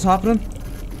 What's happening?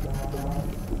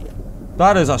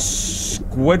 That is a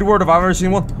Squidward if I've ever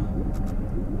seen one.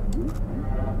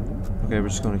 Okay, we're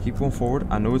just gonna keep going forward.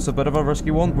 I know it's a bit of a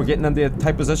risky one. We're getting into a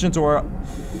tight position to our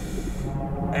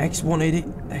X180,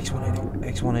 X180,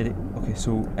 X180. Okay,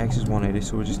 so X is 180,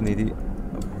 so we just need to...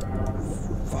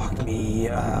 Fuck me,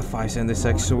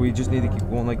 576, so we just need to keep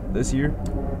going like this here.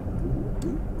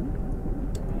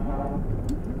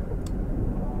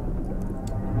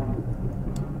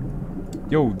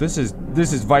 Yo, this is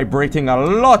vibrating a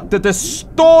lot. The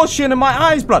distortion in my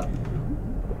eyes, blood.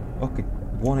 Okay,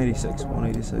 186,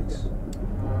 186.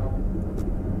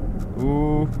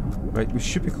 Ooh, right, we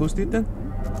should be close to it then.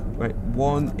 Right,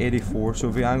 184. So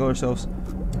if we angle ourselves,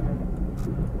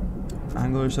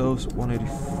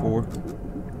 184.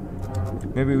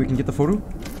 Maybe we can get the photo.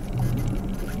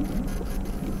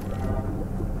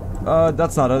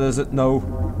 That's not it, is it? No.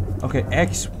 Okay,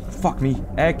 X. Fuck me,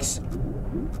 X.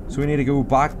 So we need to go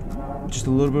back just a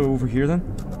little bit over here then.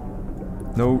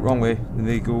 No, wrong way. We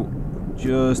need to go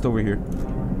just over here.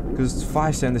 Because it's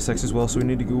 576 as well, so we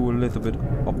need to go a little bit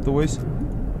up the ways.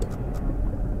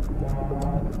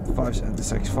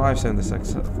 576,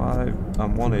 576,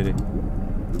 180.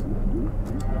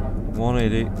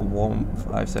 180,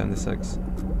 576.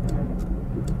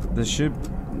 This should...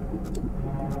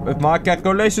 If my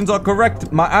calculations are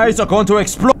correct, my eyes are going to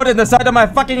explode in the side of my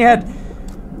fucking head!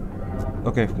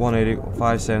 Okay, 180,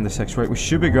 576, right, we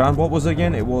should be grand. What was it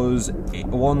again? It was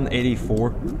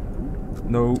 184.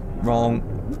 No, wrong.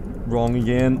 Wrong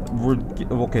again.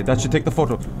 Okay, that should take the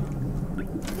photo.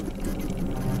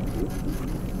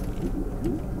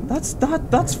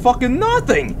 That's fucking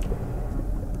nothing!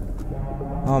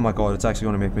 Oh my god, it's actually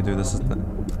gonna make me do this, isn't it?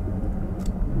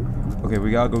 Okay,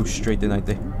 we gotta go straight to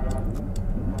 90.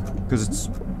 Because it's...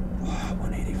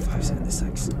 180,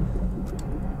 576.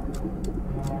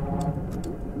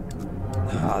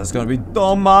 Ah, this is gonna be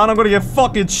dumb, man. I'm gonna get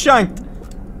fucking shanked.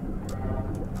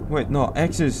 Wait, no,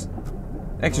 X is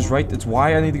right. It's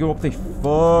Y I need to go up the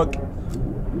fuck.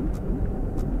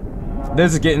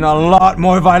 This is getting a lot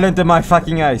more violent in my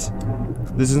fucking eyes.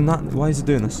 This is not... Why is it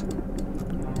doing this?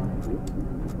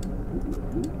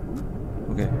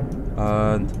 Okay.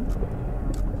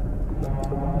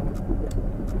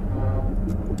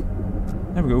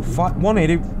 There we go.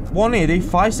 180, 180,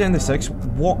 576.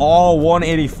 Oh,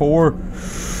 184.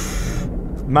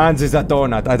 Mans is that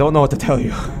donut. I don't know what to tell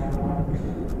you.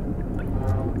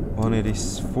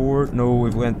 184. No,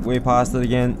 we went way past it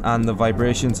again, and the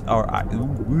vibrations are.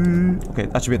 Okay,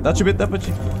 that should be it. That should be it. That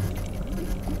should.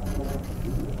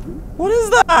 What is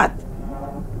that?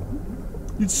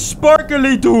 It's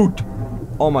sparkly, dude.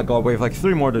 Oh my god, we have like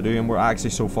 3 more to do, and we're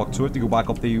actually so fucked. So we have to go back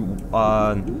up the. We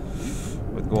have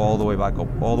to go all the way back up,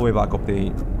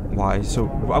 the Y. So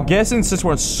I'm guessing since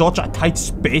we're in such a tight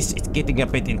space, it's getting a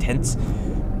bit intense.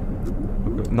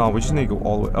 Okay, no, we just need to go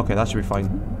all the way. Okay, that should be fine.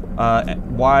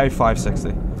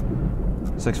 Y560.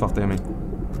 650, I mean.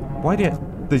 Why do you...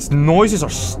 These noises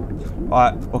are...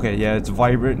 okay, yeah, it's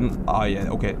vibrating. Ah, yeah,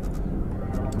 okay.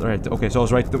 Alright, okay, so I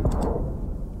was right.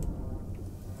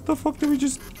 What the fuck did we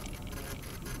just...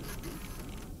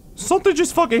 Something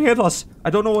just fucking hit us.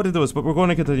 I don't know what it was, but we're going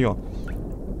to continue on.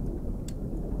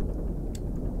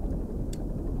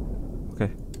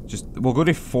 Okay, just... We'll go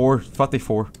to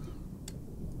 54.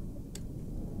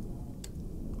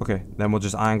 Okay, then we'll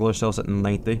just angle ourselves at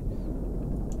 90.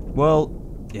 Well,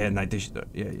 yeah, 90.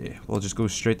 Yeah. We'll just go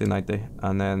straight to 90,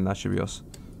 and then that should be us.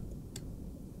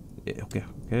 Yeah, okay.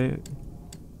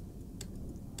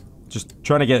 Just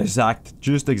trying to get exact.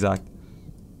 Just exact.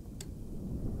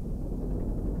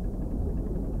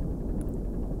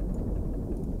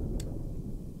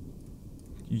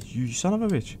 You son of a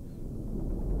bitch.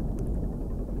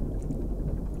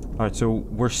 Alright, so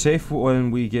we're safe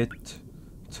when we get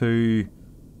to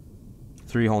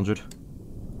 300.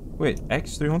 Wait,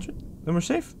 X 300? Then we're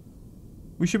safe?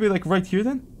 We should be like right here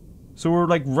then? So we're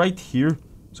like right here.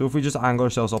 So if we just angle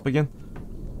ourselves up again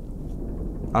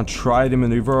and try to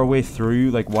maneuver our way through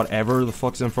like whatever the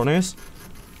fuck's in front of us.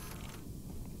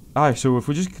 Alright, so if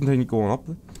we just continue going up,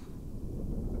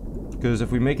 because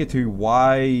if we make it to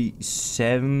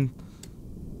Y7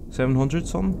 700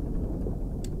 something.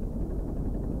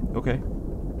 Okay.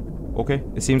 Okay,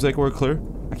 it seems like we're clear.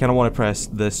 I kinda wanna press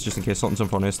this just in case something's in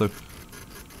front of us though.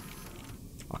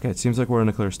 Okay, it seems like we're in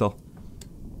the clear still.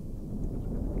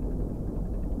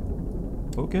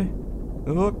 Okay.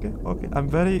 Okay, okay. I'm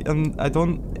very,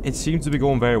 it seems to be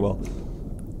going very well.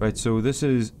 Right, so this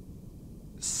is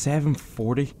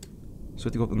 740. So we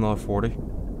have to go up another 40.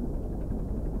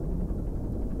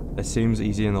 It seems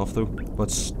easy enough though.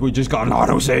 But we just got an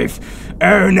autosave.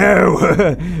 Oh no!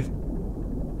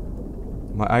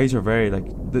 My eyes are very, like,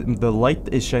 the light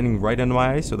is shining right into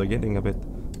my eyes, so they're getting a bit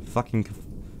fucking...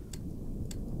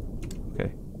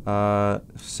 Okay.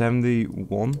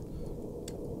 71.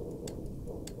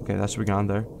 Okay, that's what we got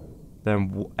there.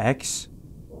 Then X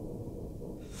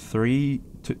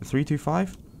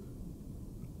 325.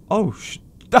 Oh,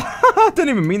 I didn't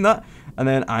even mean that. And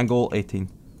then angle 18.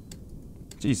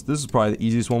 Jeez, this is probably the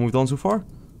easiest one we've done so far.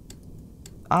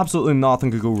 Absolutely nothing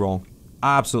could go wrong.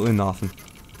 Absolutely nothing.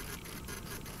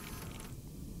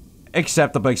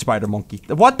 Except the big spider monkey.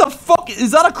 What the fuck?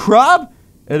 Is that a crab?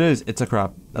 It is. It's a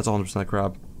crab. That's 100% a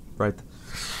crab. Right.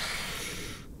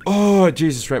 Oh,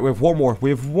 Jesus, right. We have one more. We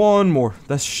have one more.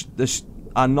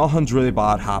 Nothing's really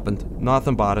bad happened.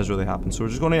 Nothing bad has really happened. So we're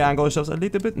just going to angle ourselves a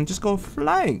little bit and just go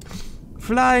flying.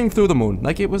 Flying through the moon.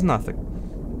 Like it was nothing.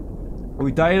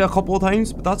 We died a couple of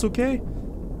times, but that's okay.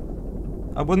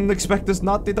 I wouldn't expect us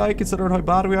not to die considering how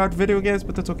bad we are at video games,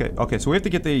 but that's okay. Okay, so we have to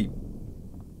get the...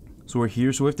 So we're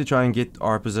here, so we have to try and get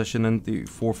our position in the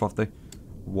 450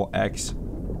 X.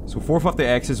 So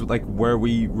 450X is like where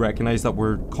we recognize that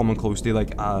we're coming close to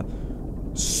like a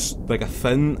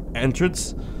thin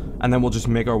entrance, and then we'll just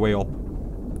make our way up.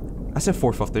 I said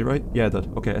 450, right? Yeah, I did.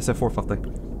 Okay, I said 450.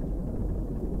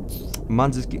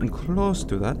 Man's is getting close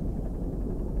to that.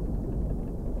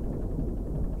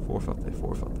 450,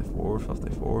 450, 450,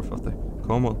 450.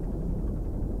 Come on.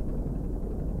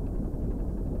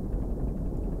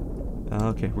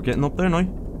 Okay, we're getting up there now.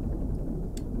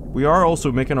 We are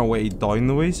also making our way down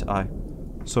the ways. Aye.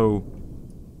 So,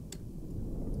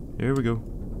 here we go.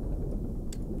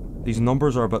 These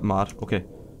numbers are a bit mad. Okay,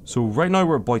 so right now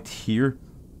we're about here.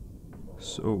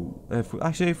 So,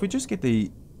 if we just get the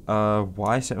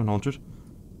Y700.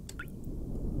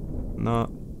 No.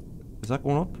 Is that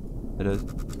going up? It is.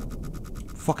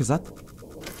 Fuck is that?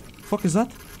 Fuck is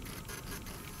that?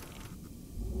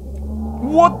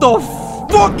 What the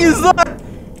fuck is that?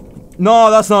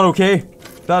 No, that's not okay.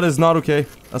 That is not okay.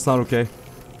 That's not okay.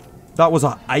 That was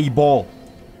an eyeball.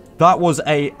 That was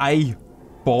a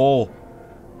eyeball.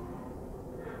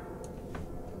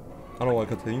 I don't want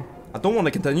to continue. I don't want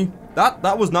to continue.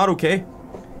 That was not okay.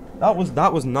 That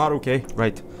was not okay.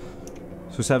 Right.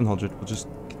 So 700. We'll just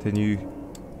continue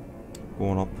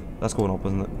going up. That's going up,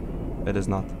 isn't it? It is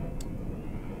not.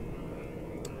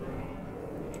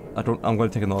 I'm going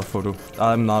to take another photo.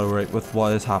 I'm not alright with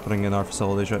what is happening in our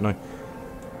facilities right now.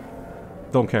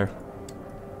 Don't care.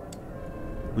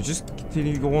 We just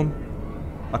continue going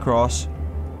across.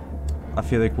 I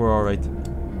feel like we're alright.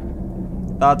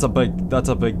 That's a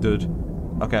big dude.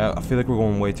 Okay, I feel like we're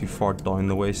going way too far down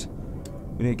the ways.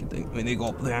 We need to go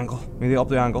up the angle. We need to up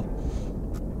the angle.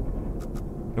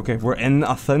 Okay, we're in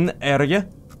a thin area.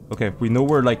 Okay, we know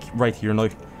we're like right here now.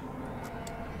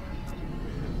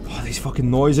 Oh, these fucking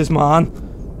noises, man.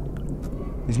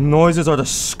 These noises are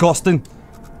disgusting.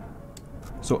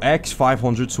 So X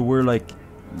 500, so we're like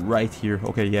right here.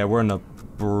 Okay, yeah, we're in the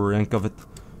brink of it.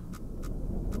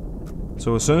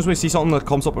 So as soon as we see something that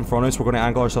comes up in front of us, we're going to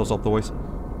angle ourselves up the ways.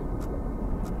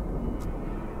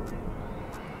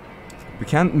 We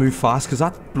can't move fast because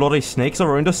that bloody snake's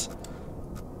around us.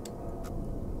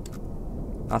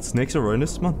 That snake's around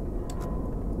us, man.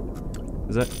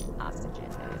 Is it?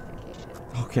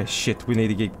 Okay, shit. We need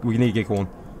to get going.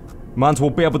 Mans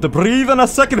won't be able to breathe in a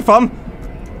second, fam.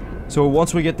 So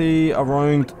once we get the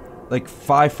around like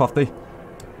 550.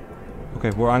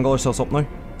 Okay, we'll angle ourselves up now.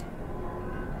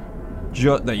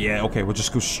 Yeah, okay, we'll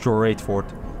just go straight for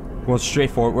it. Going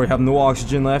straight for it. We have no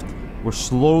oxygen left. We're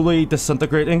slowly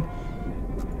disintegrating.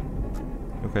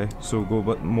 Okay, so go a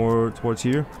bit more towards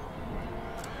here.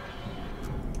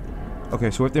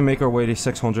 Okay, so we have to make our way to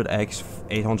 600X,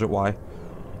 800Y.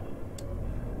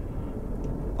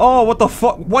 Oh, what the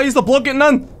fuck? Why is the blood getting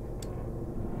in?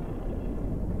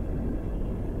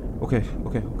 Okay,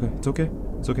 okay, okay. It's okay.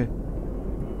 It's okay.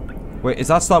 Wait, is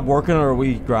that stop working or are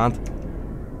we grand?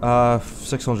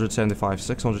 675,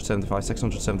 675,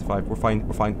 675. We're fine,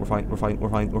 we're fine, we're fine, we're fine, we're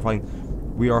fine, we're fine.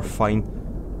 We are fine.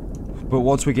 But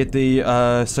once we get the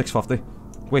 650.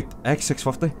 Wait,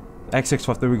 X650?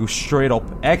 X650, we go straight up.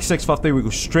 X650, we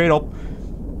go straight up.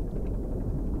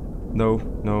 No,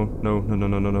 no, no, no, no,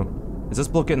 no, no, no. Is this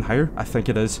block getting higher? I think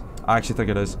it is. I actually think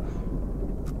it is.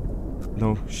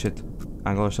 No, shit.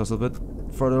 Angle ourselves a bit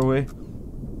further away.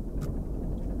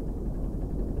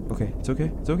 Okay, it's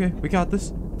okay, it's okay. We got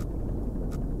this.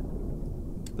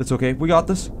 It's okay, we got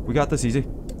this. We got this easy.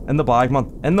 In the bag,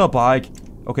 man. In the bag.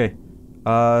 Okay.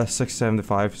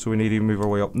 675, so we need to move our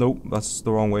way up. Nope, that's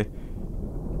the wrong way.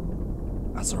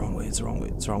 That's the wrong way, it's the wrong way,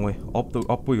 it's the wrong way. Up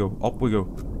we go, up we go.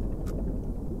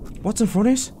 What's in front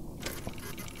of us?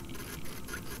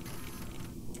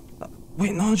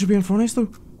 Wait, no, it should be in front of us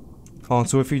though. Oh,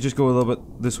 so if you just go a little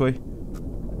bit this way.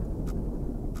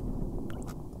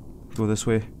 Go this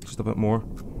way, just a bit more.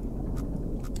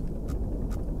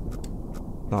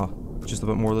 No, just a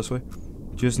bit more this way.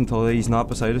 Just until he's not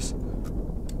beside us.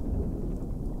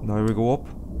 Now we go up.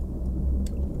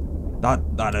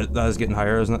 That is getting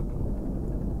higher, isn't it?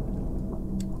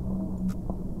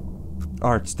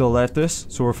 Alright, still let this.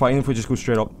 So we're fine if we just go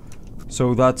straight up.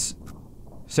 So that's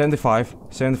 75,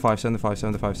 75, 75,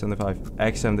 75, 75,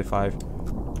 X75,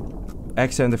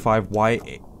 X75,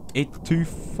 Y82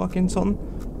 fucking something.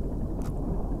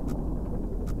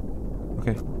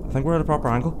 Okay, I think we're at a proper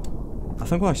angle. I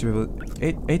think we'll actually be able to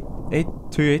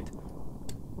 828,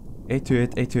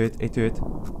 828, 828, 828.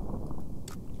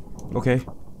 Okay,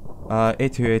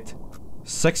 828,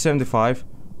 675.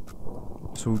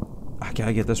 So I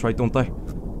gotta get this right, don't I?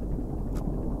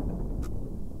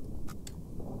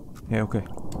 Yeah, okay.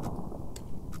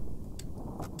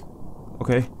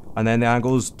 Okay, and then the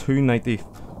angle is 290,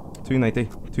 290,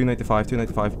 295,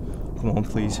 295. Come on,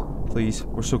 please, please.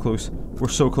 We're so close. We're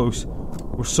so close.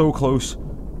 We're so close.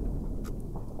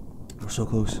 We're so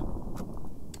close.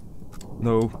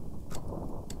 No.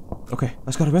 Okay,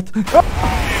 that's got a bit.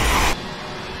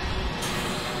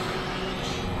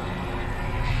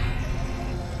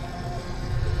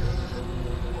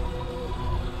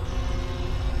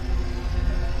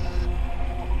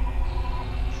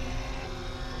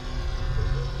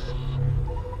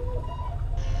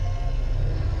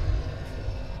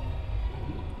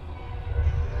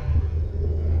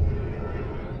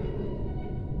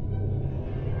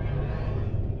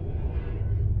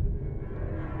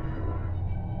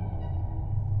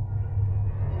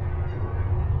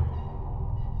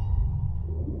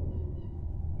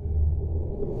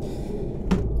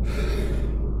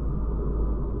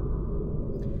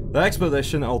 The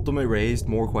expedition ultimately raised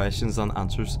more questions than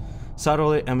answers.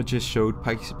 Satellite images showed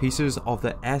pieces of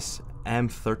the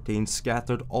SM-13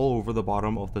 scattered all over the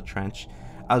bottom of the trench,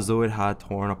 as though it had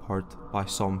torn apart by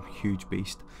some huge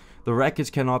beast. The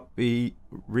wreckage cannot be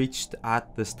reached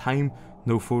at this time.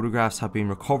 No photographs have been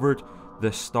recovered.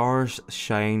 The stars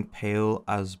shine pale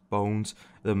as bones.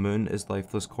 The moon is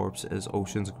lifeless corpse is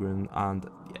ocean's green. And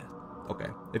yeah, okay.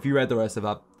 If you read the rest of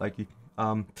that, thank you.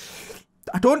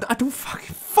 I don't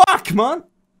fucking fuck, man.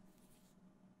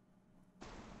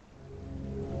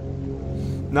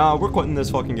 Nah, we're quitting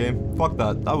this fucking game. Fuck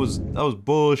that. That was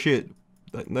bullshit.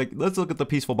 Like, let's look at the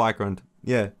peaceful background.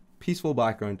 Yeah, peaceful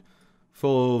background,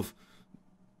 full of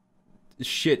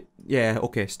shit. Yeah,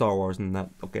 okay, Star Wars and that.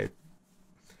 Okay,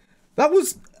 that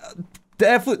was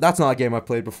definitely. That's not a game I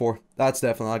played before. That's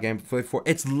definitely not a game I played before.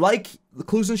 It's like the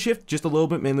Clues and Shift, just a little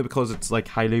bit, mainly because it's like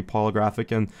highly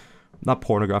pornographic and. Not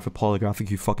pornographic, polygraphic,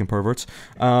 you fucking perverts.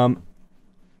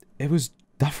 It was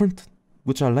different,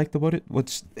 which I liked about it.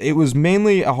 It was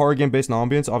mainly a horror game based on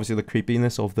ambience. Obviously, the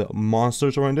creepiness of the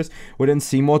monsters around us. We didn't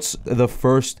see much the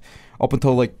first, up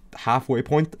until like halfway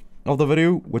point of the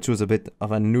video, which was a bit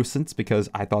of a nuisance because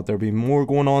I thought there'd be more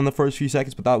going on in the first few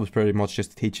seconds, but that was pretty much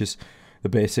just to teach us the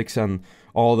basics, and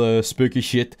all the spooky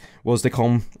shit was to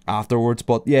come afterwards.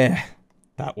 But yeah,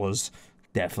 that was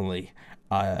definitely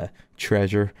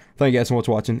treasure. Thank you guys so much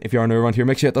for watching. If you are new around here,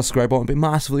 make sure you hit that subscribe button, it'd be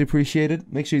massively appreciated.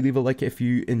 Make sure you leave a like if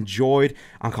you enjoyed,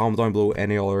 and comment down below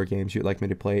any other games you'd like me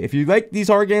to play. If you like these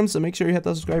horror games, then make sure you hit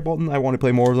that subscribe button. I want to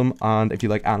play more of them. And if you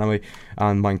like anime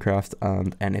and Minecraft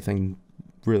and anything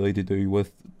really to do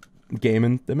with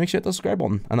gaming, then make sure you hit that subscribe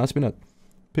button. And that's been it.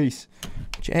 Peace.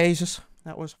 Jesus,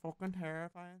 that was fucking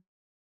terrifying.